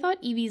 I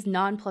thought Evie's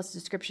nonplussed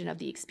description of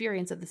the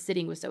experience of the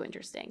sitting was so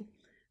interesting.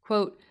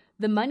 Quote,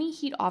 the money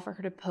he'd offer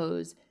her to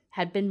pose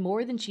had been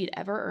more than she'd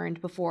ever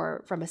earned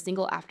before from a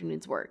single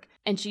afternoon's work,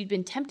 and she'd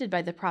been tempted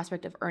by the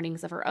prospect of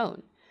earnings of her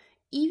own.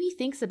 Evie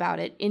thinks about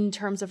it in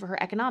terms of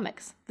her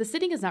economics. The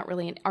sitting is not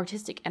really an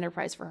artistic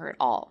enterprise for her at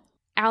all.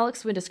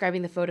 Alex, when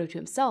describing the photo to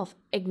himself,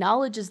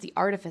 acknowledges the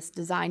artifice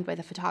designed by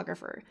the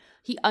photographer.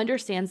 He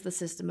understands the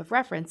system of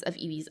reference of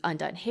Evie's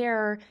undone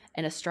hair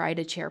and astride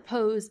a chair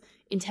pose,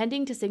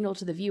 intending to signal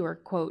to the viewer,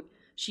 quote,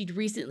 she'd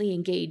recently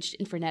engaged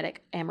in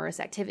frenetic amorous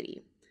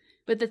activity.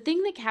 But the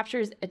thing that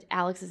captures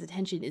Alex's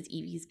attention is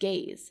Evie's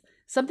gaze,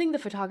 something the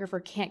photographer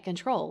can't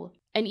control,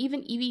 and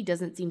even Evie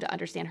doesn't seem to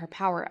understand her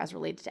power as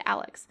related to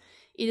Alex.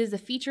 It is a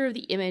feature of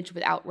the image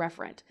without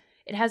referent.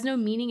 It has no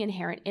meaning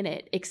inherent in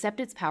it except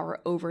its power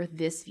over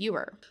this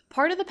viewer.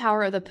 Part of the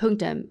power of the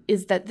punctum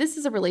is that this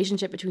is a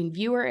relationship between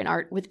viewer and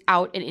art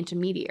without an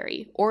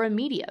intermediary, or a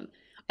medium.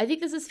 I think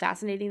this is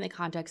fascinating in the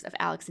context of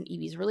Alex and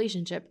Evie's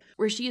relationship,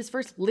 where she is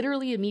first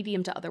literally a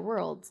medium to other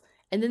worlds,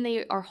 and then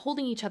they are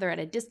holding each other at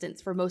a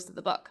distance for most of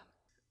the book.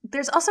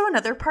 There's also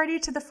another party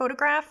to the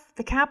photograph,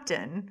 the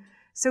captain.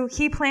 So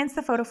he plans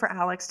the photo for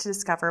Alex to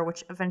discover,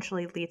 which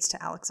eventually leads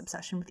to Alex's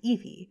obsession with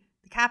Evie.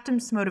 The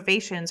captain's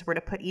motivations were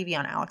to put Evie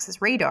on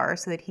Alex's radar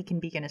so that he can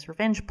begin his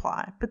revenge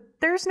plot. But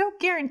there's no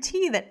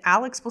guarantee that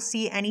Alex will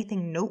see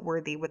anything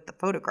noteworthy with the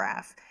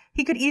photograph.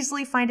 He could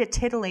easily find it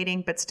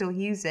titillating but still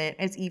use it,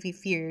 as Evie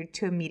feared,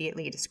 to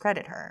immediately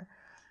discredit her.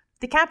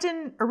 The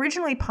captain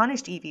originally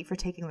punished Evie for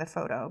taking the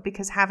photo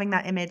because having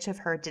that image of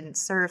her didn't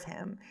serve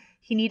him.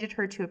 He needed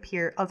her to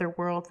appear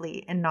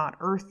otherworldly and not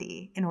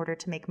earthy in order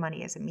to make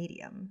money as a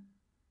medium.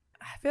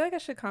 I feel like I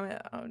should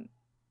comment on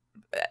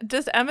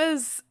just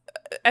Emma's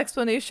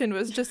explanation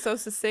was just so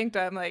succinct.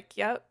 I'm like,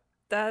 yep,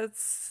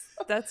 that's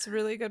a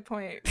really good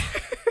point.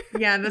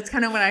 Yeah, that's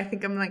kind of what I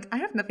think. I'm like, I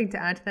have nothing to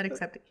add to that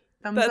except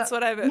thumbs up. That's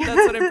what I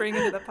bring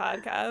into the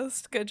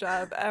podcast. Good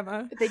job,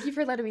 Emma. Thank you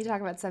for letting me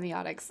talk about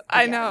semiotics again.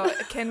 I know.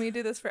 Can we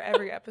do this for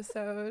every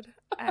episode,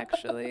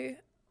 actually?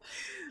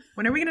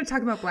 When are we going to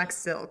talk about black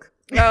silk?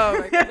 Oh,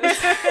 my goodness.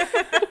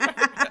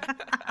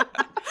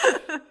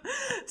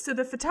 So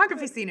the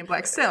photography scene in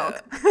Black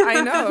Silk.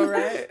 I know,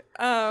 right?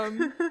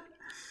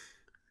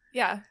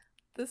 Yeah,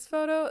 this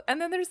photo.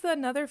 And then there's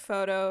another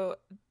photo.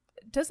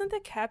 Doesn't the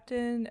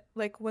captain,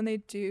 like when they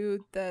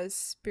do the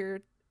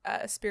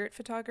spirit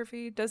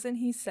photography, doesn't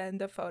he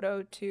send the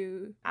photo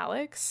to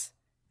Alex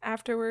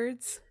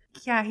afterwards?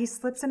 Yeah, he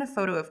slips in a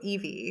photo of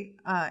Evie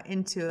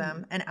into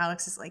them, and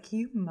Alex is like,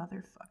 you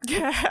motherfucker.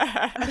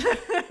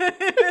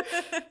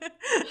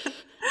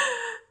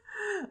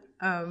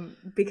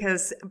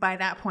 Because by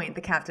that point,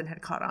 the captain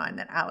had caught on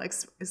that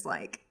Alex is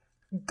like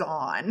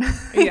gone.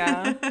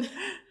 Yeah.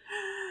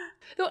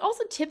 Though it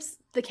also tips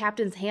the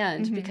captain's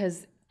hand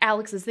because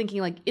Alex is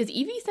thinking like, is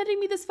Evie sending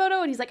me this photo?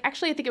 And he's like,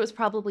 actually, I think it was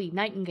probably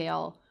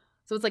Nightingale.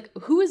 So it's like,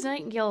 who is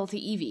Nightingale to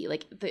Evie?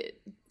 Like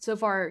so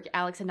far,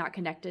 Alex had not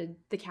connected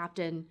the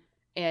captain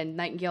and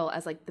Nightingale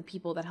as like the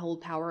people that hold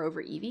power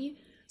over Evie.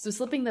 So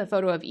slipping the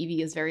photo of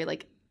Evie is very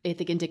like, I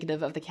think,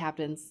 indicative of the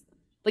captain's.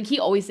 Like,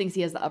 he always thinks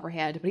he has the upper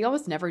hand, but he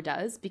almost never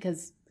does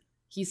because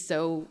he's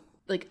so,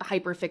 like,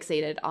 hyper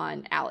fixated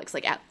on Alex.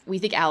 Like, we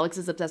think Alex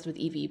is obsessed with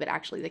Evie, but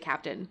actually the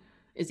captain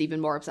is even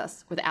more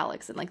obsessed with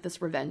Alex and, like,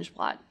 this revenge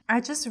plot.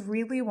 I just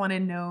really want to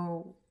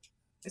know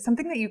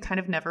something that you kind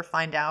of never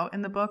find out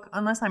in the book,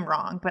 unless I'm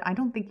wrong, but I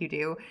don't think you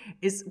do,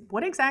 is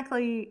what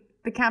exactly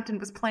the captain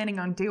was planning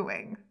on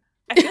doing.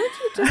 I feel like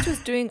he just was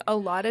doing a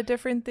lot of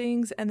different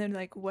things, and then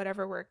like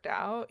whatever worked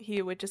out,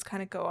 he would just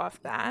kind of go off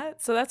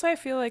that. So that's why I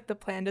feel like the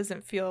plan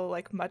doesn't feel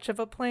like much of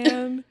a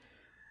plan.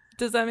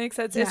 Does that make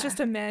sense? Yeah. It's just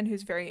a man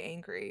who's very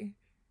angry,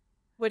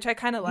 which I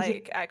kind of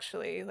like,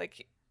 actually.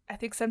 Like, I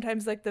think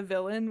sometimes like the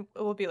villain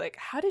will be like,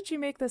 how did you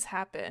make this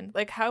happen?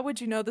 Like, how would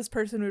you know this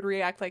person would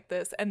react like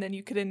this? And then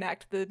you could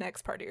enact the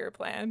next part of your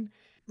plan.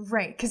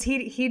 Right, because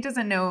he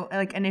doesn't know,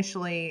 like,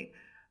 initially.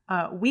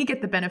 We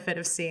get the benefit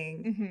of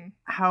seeing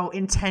how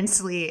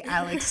intensely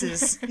Alex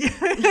is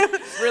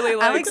really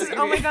likes Alex.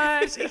 Oh my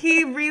gosh,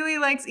 he really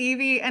likes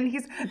Evie, and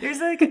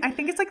there's like, I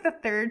think it's like the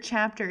third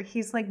chapter.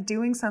 He's like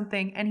doing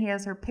something, and he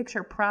has her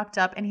picture propped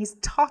up, and he's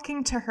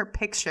talking to her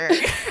picture.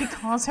 He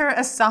calls her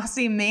a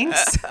saucy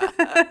minx,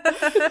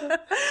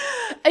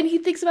 and he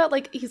thinks about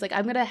like he's like,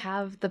 I'm gonna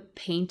have the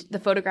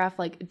photograph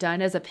like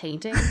done as a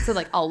painting, so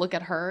like I'll look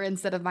at her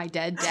instead of my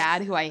dead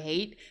dad who I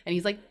hate, and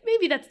he's like,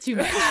 maybe that's too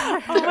much.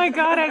 Oh my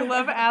god, I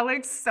love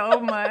Alex so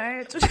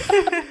much.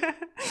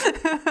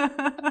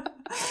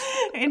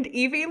 And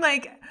Evie,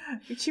 like,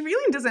 she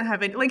really doesn't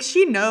have it. Like,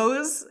 she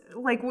knows,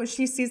 like, when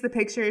she sees the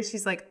picture,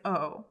 she's like,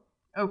 oh,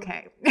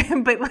 okay.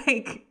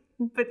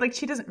 but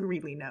she doesn't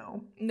really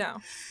know. No.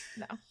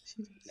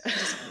 She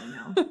doesn't really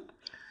know.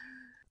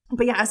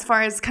 But yeah, as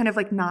far as kind of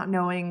like not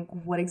knowing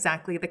what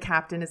exactly the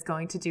captain is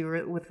going to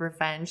do with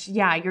revenge,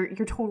 yeah,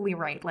 you're totally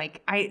right.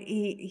 Like,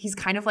 he's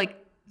kind of like,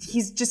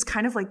 he's just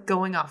kind of like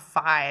going off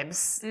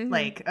vibes.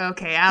 Like,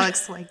 okay,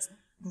 Alex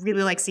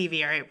really likes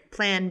Evie, all right,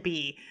 plan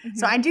B.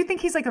 So I do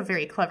think he's like a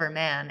very clever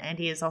man, and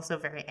he is also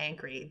very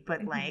angry,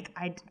 but like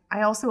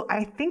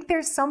I think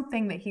there's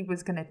something that he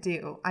was gonna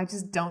do. I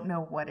just don't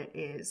know what it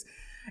is.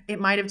 It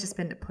might have just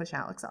been to push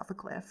Alex off a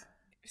cliff.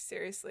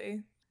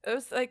 Seriously. It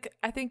was like,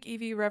 I think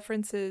Evie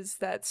references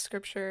that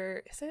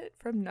scripture, is it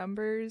from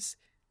Numbers,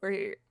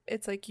 where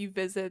it's like you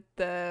visit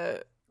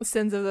the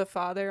sins of the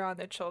father on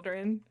the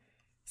children.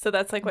 So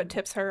that's like what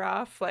tips her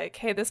off. Like,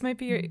 hey, this might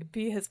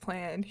be his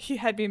plan. He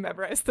had me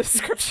memorize the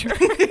scripture.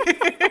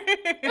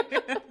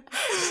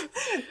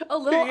 A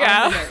little on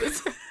the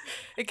nose.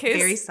 In case,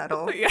 very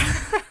subtle. Yeah.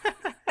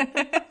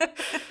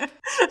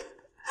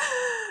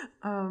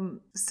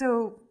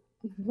 So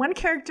one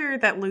character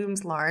that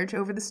looms large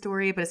over the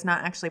story, but is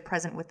not actually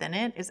present within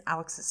it, is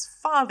Alex's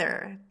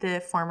father, the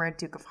former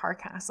Duke of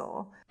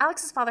Harcastle.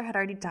 Alex's father had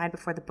already died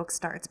before the book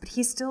starts, but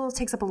he still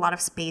takes up a lot of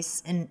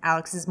space in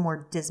Alex's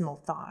more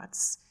dismal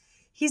thoughts.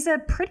 He's a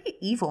pretty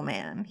evil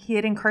man. He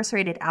had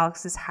incarcerated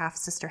Alex's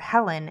half-sister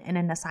Helen in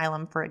an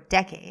asylum for a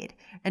decade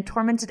and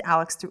tormented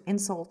Alex through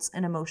insults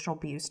and emotional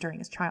abuse during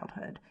his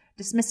childhood,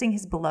 dismissing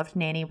his beloved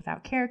nanny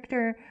without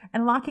character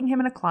and locking him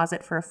in a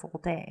closet for a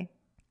full day.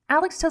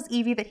 Alex tells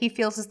Evie that he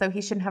feels as though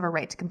he shouldn't have a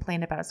right to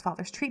complain about his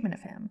father's treatment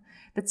of him,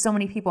 that so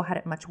many people had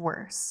it much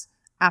worse.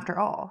 After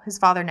all, his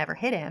father never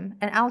hit him,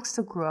 and Alex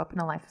still grew up in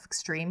a life of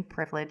extreme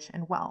privilege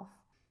and wealth.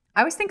 I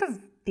always think of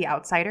the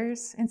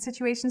outsiders in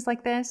situations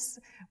like this,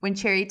 when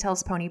Cherry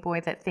tells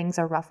Ponyboy that things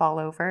are rough all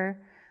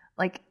over.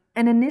 Like,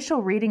 an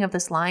initial reading of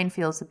this line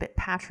feels a bit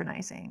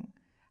patronizing.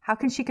 How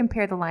can she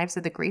compare the lives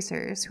of the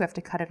Gracers, who have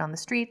to cut it on the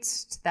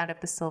streets, to that of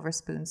the Silver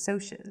Spoon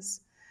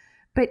Socs?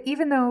 But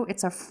even though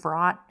it's a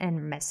fraught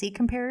and messy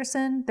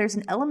comparison, there's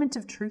an element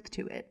of truth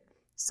to it.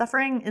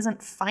 Suffering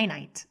isn't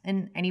finite,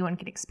 and anyone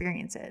can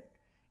experience it.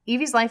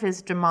 Evie's life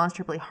is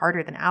demonstrably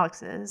harder than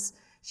Alex's.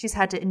 She's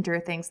had to endure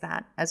things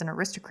that, as an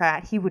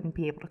aristocrat, he wouldn't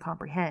be able to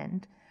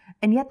comprehend.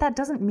 And yet that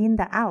doesn't mean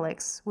that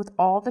Alex, with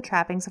all the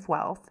trappings of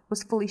wealth,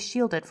 was fully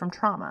shielded from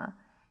trauma.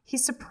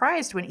 He's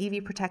surprised when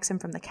Evie protects him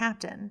from the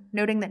captain,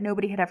 noting that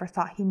nobody had ever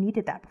thought he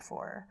needed that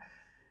before.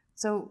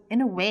 So, in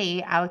a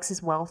way,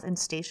 Alex's wealth and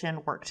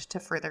station worked to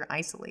further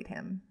isolate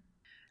him.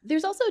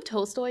 There's also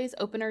Tolstoy's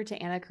opener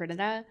to Anna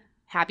Karenina.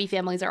 Happy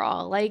families are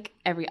all alike.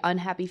 Every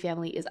unhappy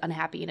family is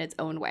unhappy in its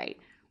own way.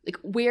 Like,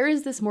 where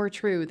is this more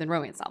true than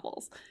romance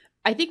novels?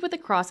 I think with a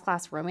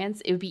cross-class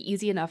romance, it would be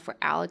easy enough for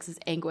Alex's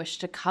anguish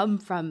to come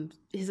from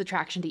his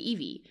attraction to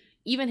Evie.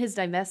 Even his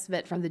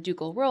divestment from the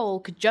ducal role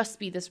could just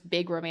be this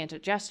big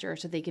romantic gesture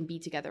so they can be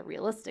together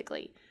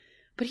realistically.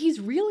 But he's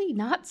really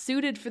not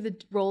suited for the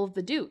role of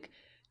the Duke.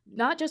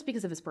 Not just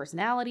because of his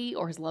personality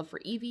or his love for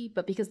Evie,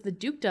 but because the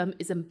dukedom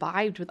is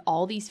imbibed with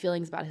all these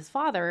feelings about his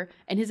father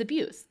and his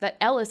abuse that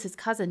Ellis, his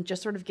cousin,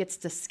 just sort of gets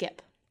to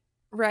skip.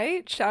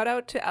 Right? Shout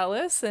out to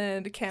Ellis,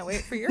 and can't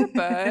wait for your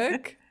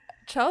book.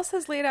 Chelsea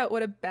has laid out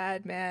what a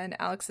bad man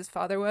Alex's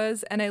father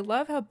was, and I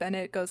love how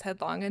Bennett goes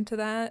headlong into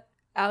that.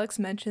 Alex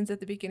mentions at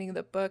the beginning of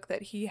the book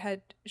that he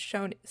had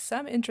shown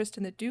some interest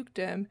in the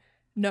dukedom,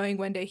 knowing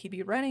one day he'd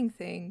be running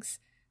things,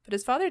 but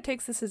his father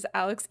takes this as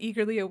Alex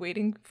eagerly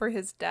awaiting for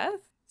his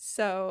death.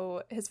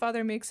 So his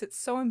father makes it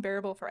so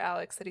unbearable for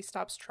Alex that he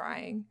stops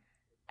trying.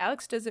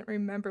 Alex doesn't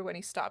remember when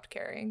he stopped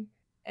caring.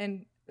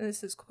 And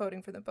this is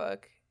quoting from the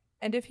book.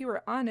 And if he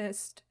were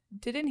honest,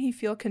 didn't he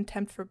feel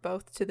contempt for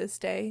both to this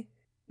day?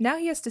 Now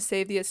he has to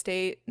save the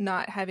estate,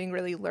 not having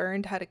really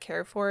learned how to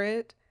care for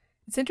it.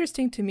 It's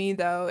interesting to me,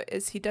 though,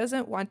 is he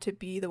doesn't want to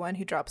be the one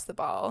who drops the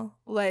ball.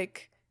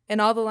 Like,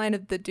 in all the line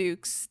of the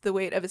Dukes, the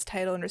weight of his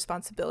title and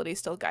responsibility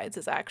still guides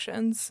his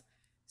actions.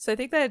 So I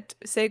think that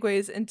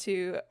segues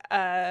into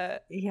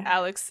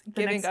Alex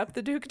giving up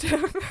the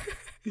dukedom.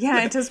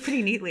 Yeah, it does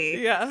pretty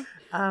neatly. Yeah.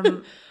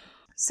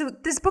 So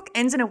this book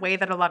ends in a way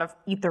that a lot of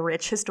Eat the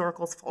Rich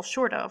historicals fall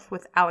short of,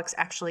 with Alex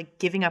actually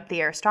giving up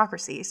the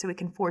aristocracy so he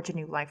can forge a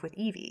new life with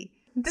Evie.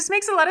 This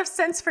makes a lot of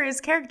sense for his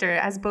character,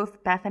 as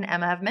both Beth and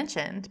Emma have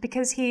mentioned,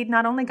 because he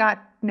not only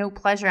got no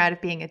pleasure out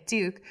of being a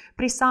duke,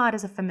 but he saw it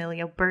as a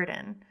familial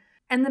burden.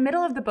 In the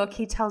middle of the book,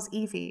 he tells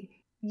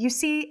Evie, "You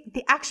see,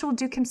 the actual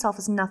duke himself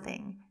is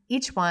nothing.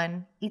 Each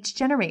one, each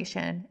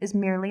generation, is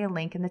merely a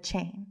link in the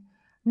chain.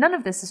 None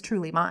of this is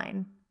truly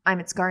mine. I'm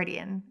its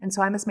guardian, and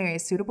so I must marry a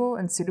suitable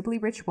and suitably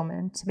rich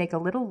woman to make a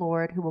little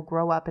lord who will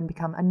grow up and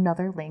become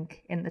another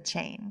link in the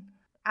chain."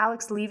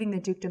 Alex leaving the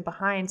dukedom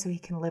behind so he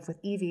can live with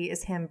Evie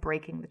is him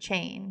breaking the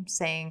chain,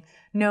 saying,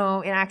 no,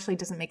 it actually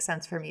doesn't make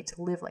sense for me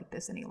to live like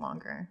this any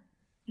longer.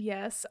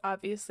 Yes,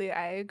 obviously,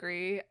 I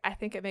agree. I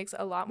think it makes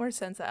a lot more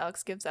sense that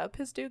Alex gives up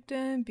his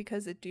dukedom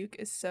because the duke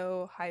is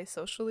so high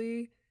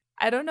socially.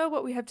 I don't know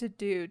what we have to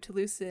do to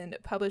loosen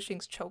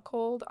publishing's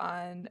chokehold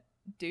on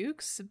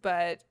dukes,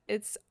 but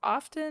it's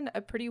often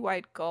a pretty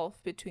wide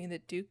gulf between the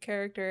duke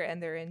character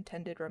and their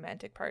intended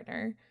romantic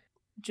partner.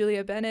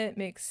 Julia Bennett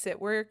makes it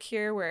work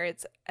here where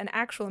it's an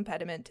actual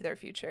impediment to their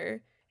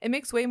future. It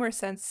makes way more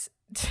sense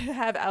to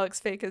have Alex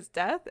fake his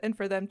death and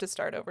for them to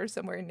start over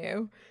somewhere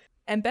new.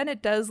 And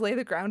Bennett does lay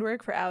the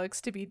groundwork for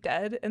Alex to be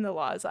dead in the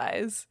law's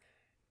eyes.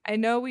 I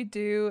know we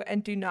do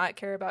and do not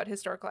care about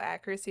historical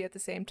accuracy at the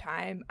same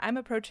time. I'm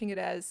approaching it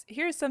as,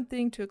 here's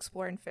something to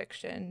explore in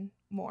fiction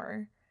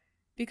more.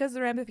 Because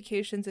the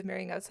ramifications of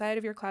marrying outside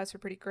of your class are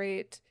pretty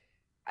great,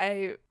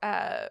 I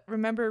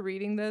remember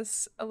reading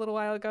this a little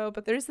while ago,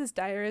 but there's this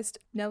diarist,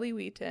 Nellie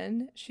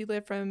Wheaton. She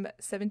lived from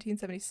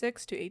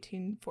 1776 to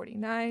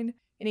 1849.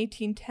 In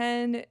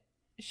 1810,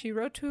 she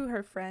wrote to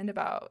her friend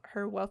about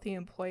her wealthy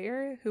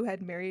employer who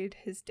had married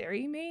his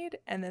dairymaid,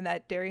 and then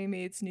that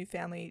dairymaid's new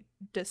family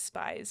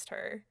despised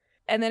her.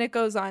 And then it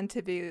goes on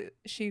to be,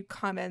 she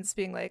comments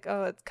being like,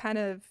 oh, it kind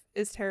of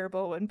is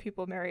terrible when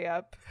people marry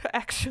up,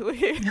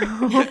 actually.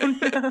 Oh,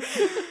 no.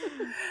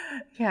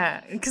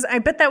 Yeah, because I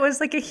bet that was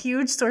like a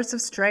huge source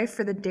of strife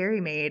for the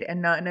dairymaid,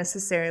 and not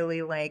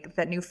necessarily like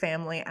that new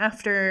family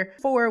after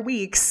 4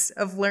 weeks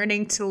of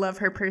learning to love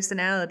her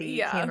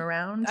personality came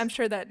around. I'm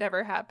sure that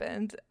never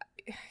happened.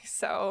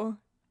 So,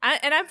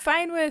 I'm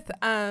fine with,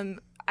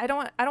 I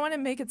don't want to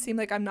make it seem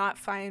like I'm not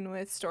fine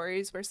with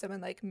stories where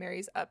someone like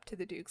marries up to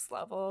the Duke's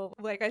level.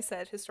 Like I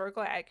said,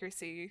 historical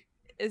accuracy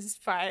is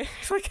fine.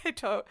 Like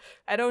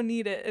I don't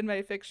need it in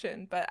my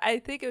fiction, but I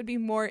think it would be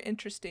more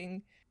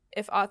interesting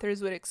if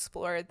authors would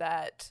explore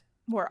that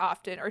more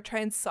often or try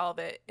and solve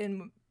it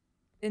in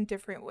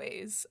different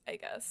ways, I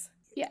guess.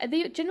 Yeah,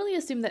 they generally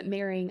assume that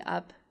marrying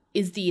up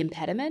is the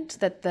impediment,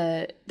 that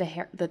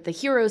the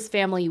hero's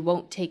family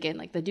won't take in,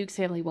 like the Duke's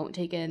family won't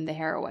take in the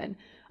heroine.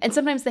 And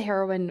sometimes the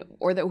heroine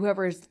or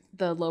whoever's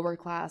the lower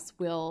class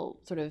will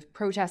sort of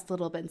protest a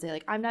little bit and say,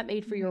 like, I'm not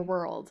made for your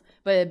world.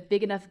 But a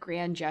big enough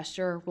grand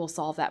gesture will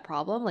solve that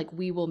problem. Like,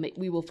 we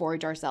will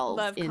forge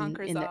ourselves in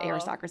the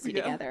aristocracy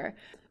together.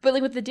 But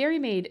like with the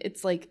dairymaid,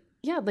 it's like,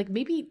 yeah, like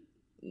maybe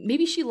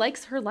she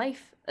likes her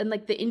life and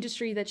like the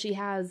industry that she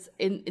has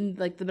in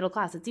like the middle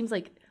class. It seems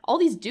like all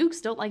these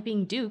dukes don't like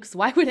being dukes.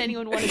 Why would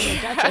anyone want to be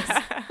a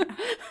duchess?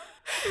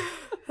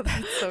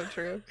 That's so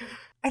true.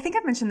 I think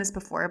I've mentioned this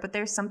before, but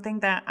there's something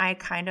that I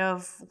kind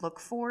of look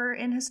for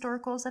in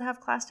historicals that have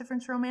class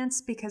difference romance,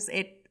 because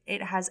it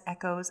has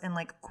echoes in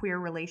like queer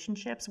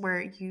relationships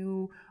where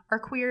you are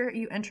queer,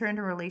 you enter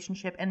into a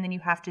relationship, and then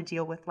you have to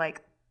deal with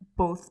like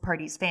both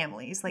parties'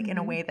 families, like in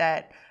a way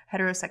that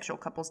heterosexual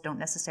couples don't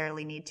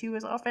necessarily need to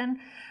as often.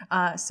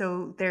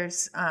 So there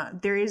is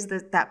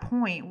that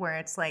point where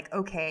it's like,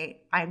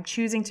 okay, I'm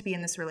choosing to be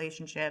in this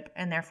relationship,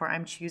 and therefore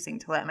I'm choosing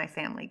to let my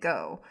family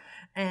go.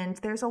 And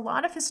there's a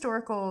lot of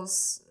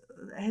historicals,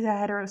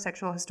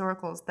 heterosexual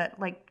historicals, that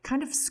like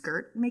kind of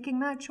skirt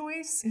making that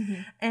choice.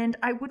 And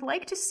I would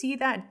like to see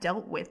that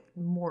dealt with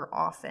more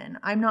often.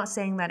 I'm not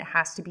saying that it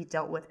has to be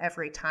dealt with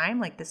every time,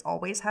 like this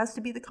always has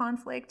to be the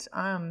conflict.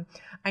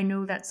 I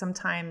know that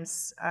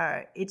sometimes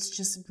it's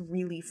just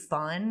really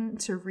fun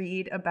to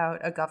read about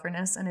a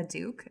governess and a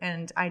duke,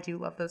 and I do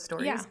love those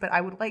stories, but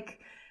I would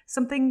like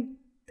something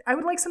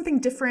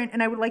different,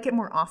 and I would like it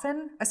more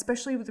often,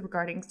 especially with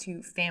regarding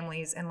to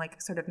families and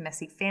like sort of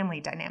messy family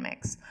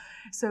dynamics.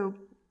 So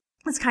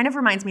this kind of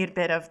reminds me a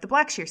bit of the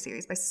Blackshear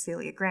series by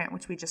Cecilia Grant,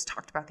 which we just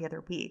talked about the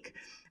other week,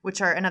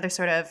 which are another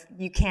sort of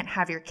you can't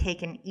have your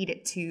cake and eat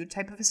it too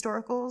type of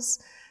historicals.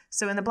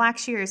 So in the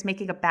Blackshears,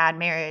 making a bad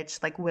marriage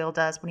like Will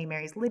does when he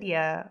marries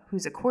Lydia,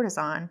 who's a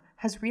courtesan,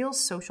 has real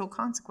social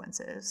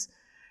consequences.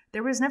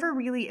 There was never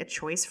really a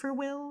choice for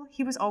Will.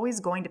 He was always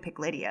going to pick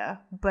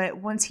Lydia, but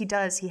once he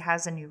does, he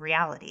has a new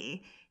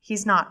reality.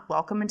 He's not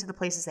welcome into the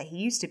places that he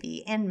used to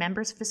be, and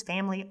members of his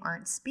family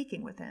aren't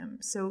speaking with him.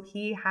 So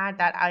he had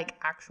that like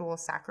actual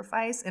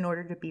sacrifice in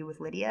order to be with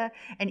Lydia,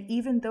 and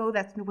even though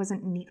that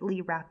wasn't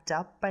neatly wrapped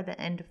up by the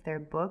end of their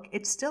book,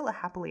 it's still a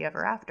happily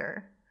ever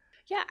after.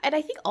 Yeah, and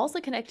I think also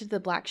connected to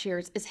the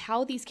Blackshears is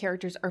how these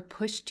characters are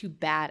pushed to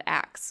bad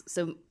acts.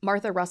 So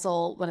Martha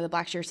Russell, one of the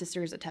Blackshear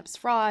sisters, attempts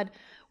fraud.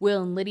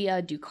 Will and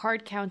Lydia do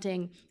card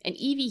counting. And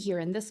Evie here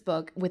in this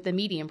book with the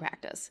medium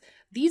practice.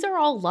 These are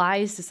all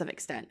lies to some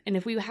extent. And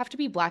if we have to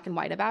be black and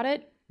white about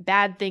it,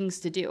 bad things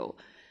to do.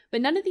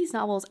 But none of these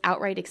novels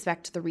outright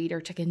expect the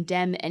reader to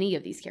condemn any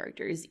of these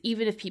characters,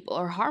 even if people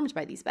are harmed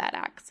by these bad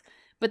acts.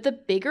 But the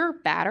bigger,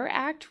 badder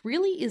act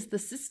really is the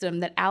system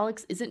that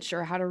Alex isn't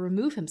sure how to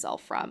remove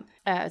himself from.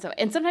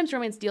 And sometimes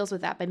romance deals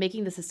with that by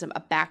making the system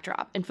a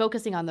backdrop and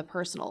focusing on the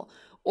personal,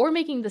 or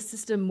making the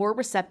system more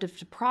receptive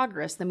to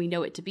progress than we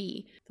know it to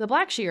be. The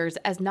Blackshears,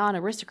 as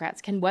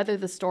non-aristocrats, can weather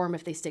the storm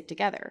if they stick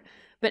together.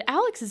 But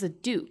Alex is a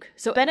duke,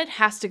 so Bennett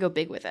has to go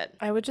big with it.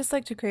 I would just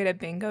like to create a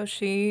bingo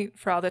sheet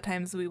for all the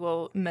times we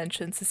will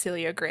mention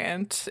Cecilia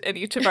Grant in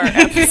each of our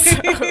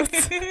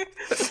episodes.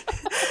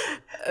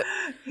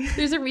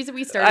 There's a reason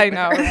we started. I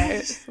know,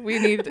 right? We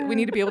need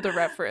to be able to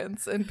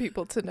reference and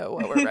people to know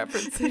what we're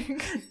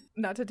referencing.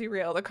 Not to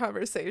derail the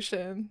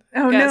conversation.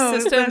 Oh no,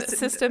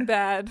 system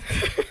bad.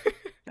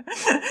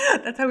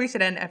 That's how we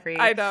should end every.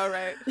 I know,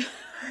 right?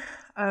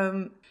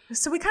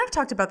 So we kind of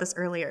talked about this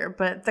earlier,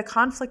 but the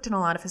conflict in a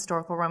lot of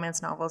historical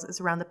romance novels is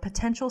around the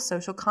potential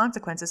social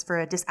consequences for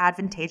a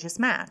disadvantageous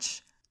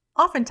match.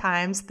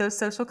 Oftentimes, those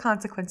social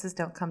consequences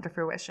don't come to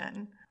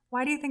fruition.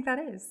 Why do you think that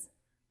is?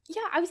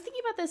 Yeah, I was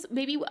thinking about this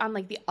maybe on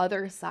like the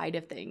other side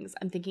of things.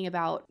 I'm thinking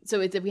about, so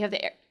we have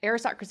the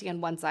aristocracy on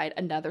one side.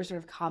 Another sort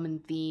of common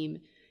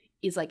theme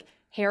is like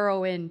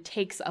heroine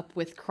takes up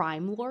with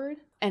crime lord.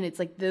 And it's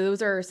like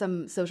those are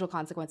some social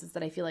consequences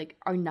that I feel like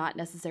are not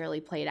necessarily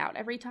played out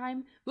every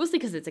time, mostly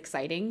because it's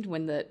exciting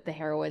when the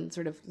heroine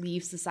sort of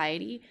leaves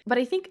society. But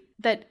I think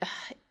that,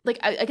 like,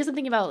 I guess I'm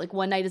thinking about like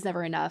One Night is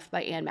Never Enough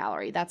by Anne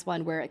Mallory. That's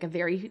one where like a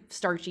very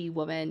starchy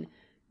woman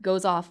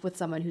goes off with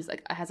someone who's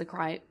like has a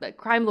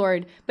crime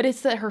lord, but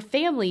it's that her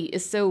family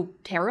is so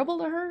terrible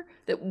to her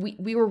that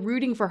we were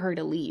rooting for her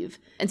to leave.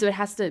 And so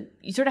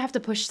you sort of have to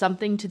push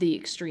something to the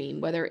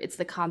extreme, whether it's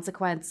the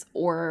consequence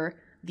or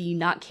the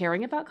not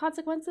caring about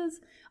consequences.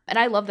 And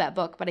I love that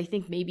book, but I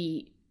think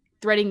maybe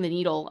threading the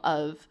needle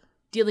of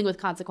dealing with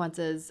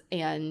consequences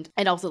and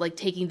also like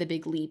taking the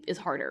big leap is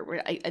harder.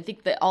 Where I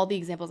think that all the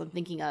examples I'm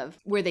thinking of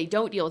where they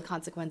don't deal with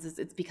consequences,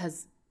 it's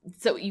because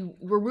you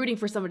were rooting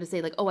for someone to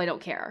say like, oh, I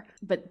don't care.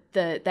 But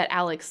that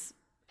Alex,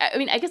 I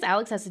mean, I guess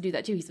Alex has to do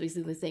that too. He's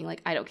basically saying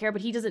like, I don't care,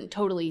 but he doesn't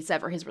totally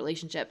sever his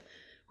relationship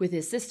with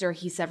his sister.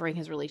 He's severing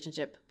his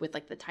relationship with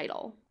like the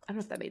title. I don't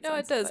know if that made sense. No,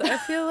 it does. But. I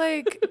feel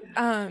like,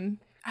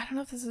 I don't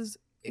know if this is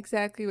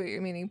exactly what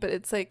you're meaning, but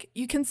it's like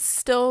you can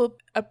still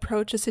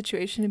approach a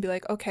situation and be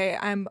like, okay,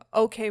 I'm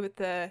okay with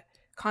the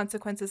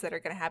consequences that are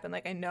going to happen.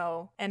 Like, I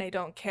know and I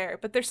don't care,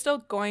 but they're still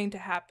going to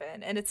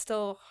happen. And it's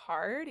still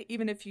hard,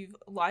 even if you've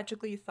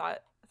logically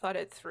thought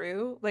it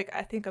through. Like,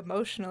 I think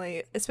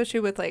emotionally,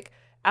 especially with like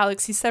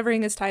Alex, he's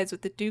severing his ties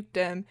with the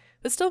dukedom,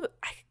 but still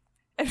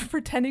and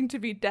pretending to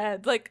be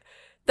dead. Like,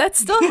 that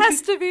still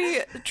has to be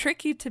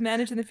tricky to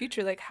manage in the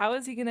future. Like, how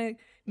is he going to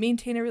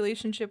maintain a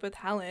relationship with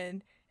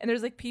Helen? And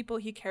there's like people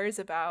he cares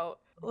about,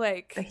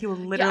 like that he will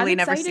literally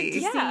never see.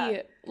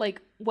 See,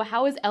 like, well,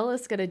 how is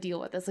Ellis gonna deal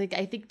with this? Like,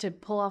 I think to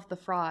pull off the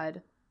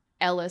fraud,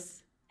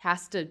 Ellis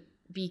has to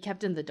be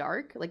kept in the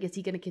dark. Like, is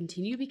he gonna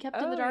continue to be kept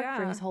in the dark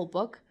for his whole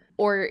book,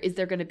 or is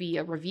there gonna be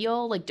a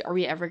reveal? Like, are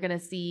we ever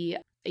gonna see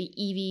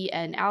Evie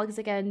and Alex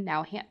again?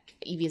 Now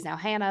Evie is now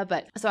Hannah,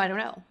 but so I don't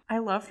know. I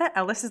love that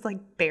Ellis is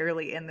like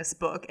barely in this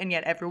book, and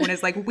yet everyone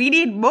is like, we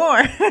need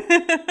more.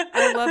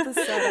 I love the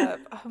setup.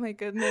 Oh my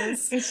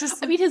goodness. It's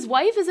just, I mean, his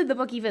wife is in the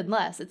book even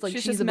less. It's like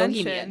she's a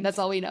bohemian. That's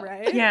all we know.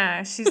 Right?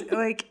 Yeah, she's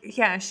like,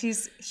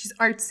 she's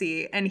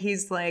artsy, and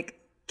he's like,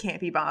 can't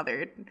be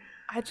bothered.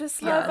 I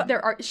just love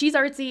she's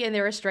artsy and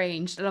they're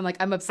estranged, and I'm like,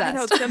 I'm obsessed. I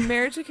know, the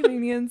Marriage of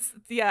Convenience.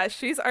 Yeah,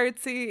 she's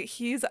artsy,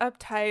 he's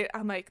uptight.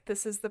 I'm like,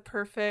 this is the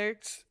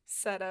perfect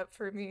setup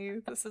for me.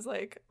 This is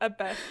like a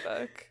Beth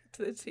book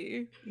to the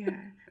T. Yeah.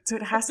 So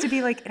it has to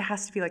be like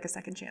a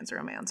second chance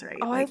romance, right?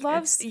 Oh, like, I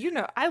love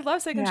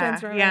second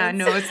chance romance. Yeah,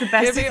 no, it's the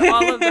best. Give me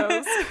all of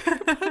those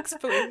books,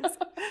 please.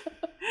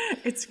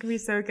 It's gonna be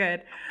so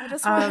good. I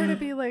just want her to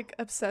be like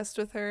obsessed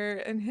with her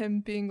and him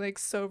being like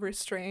so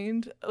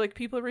restrained, like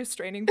people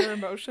restraining their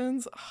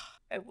emotions. Oh,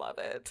 I love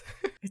it.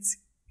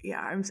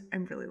 I'm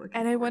really looking.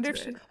 And I wonder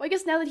if well, I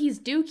guess now that he's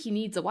Duke, he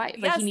needs a wife.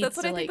 Yes, like, he needs that's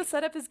what I think the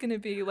setup is going to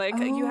be. Like,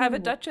 Oh. you have a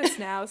duchess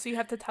now, so you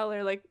have to tell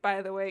her, like,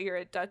 by the way, you're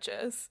a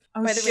duchess.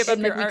 Oh, by the way,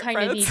 and like, we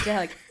kind of need to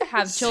like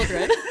have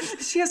children.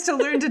 She has to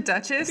learn to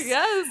Duchess.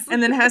 Yes.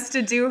 And then has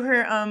to do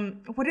her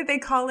what do they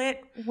call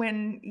it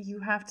when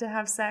you have to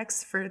have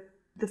sex for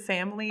the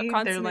family?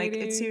 They're like,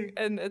 it's your,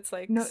 and it's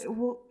like, no,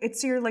 well,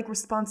 it's your like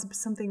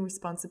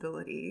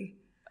responsibility.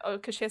 oh,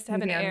 because she has to have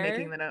Maybe an heir. I'm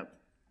making that up.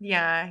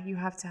 Yeah, you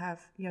have to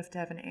have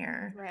an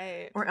heir.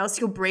 Right. Or else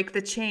you'll break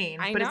the chain.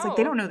 But it's like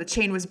they don't know the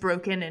chain was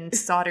broken and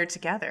soldered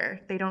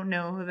together. They don't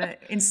know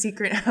that in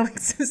secret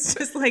Alex is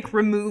just like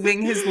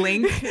removing his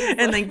link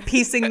and like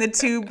piecing the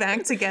two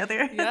back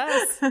together.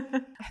 Yes. I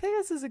think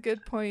this is a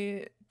good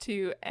point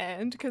to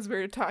end because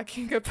we're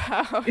talking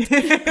about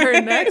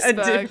her next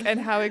book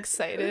and how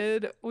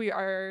excited we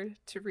are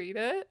to read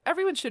it.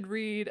 Everyone should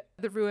read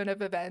The Ruin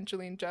of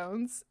Evangeline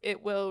Jones.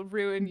 It will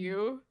ruin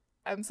you.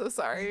 I'm so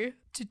sorry.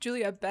 To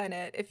Julia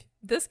Bennett, if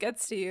this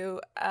gets to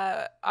you,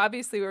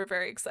 obviously we're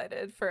very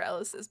excited for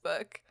Ellis's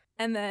book.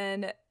 And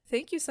then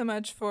thank you so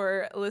much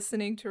for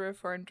listening to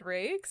Reformed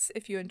Rakes.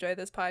 If you enjoy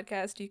this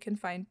podcast, you can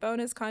find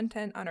bonus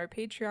content on our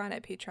Patreon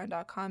at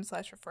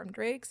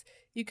patreon.com/reformedrakes.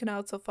 You can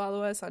also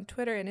follow us on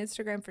Twitter and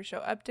Instagram for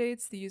show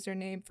updates. The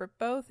username for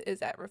both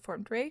is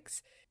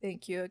 @reformedrakes.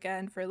 Thank you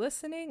again for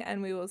listening,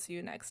 and we will see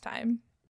you next time.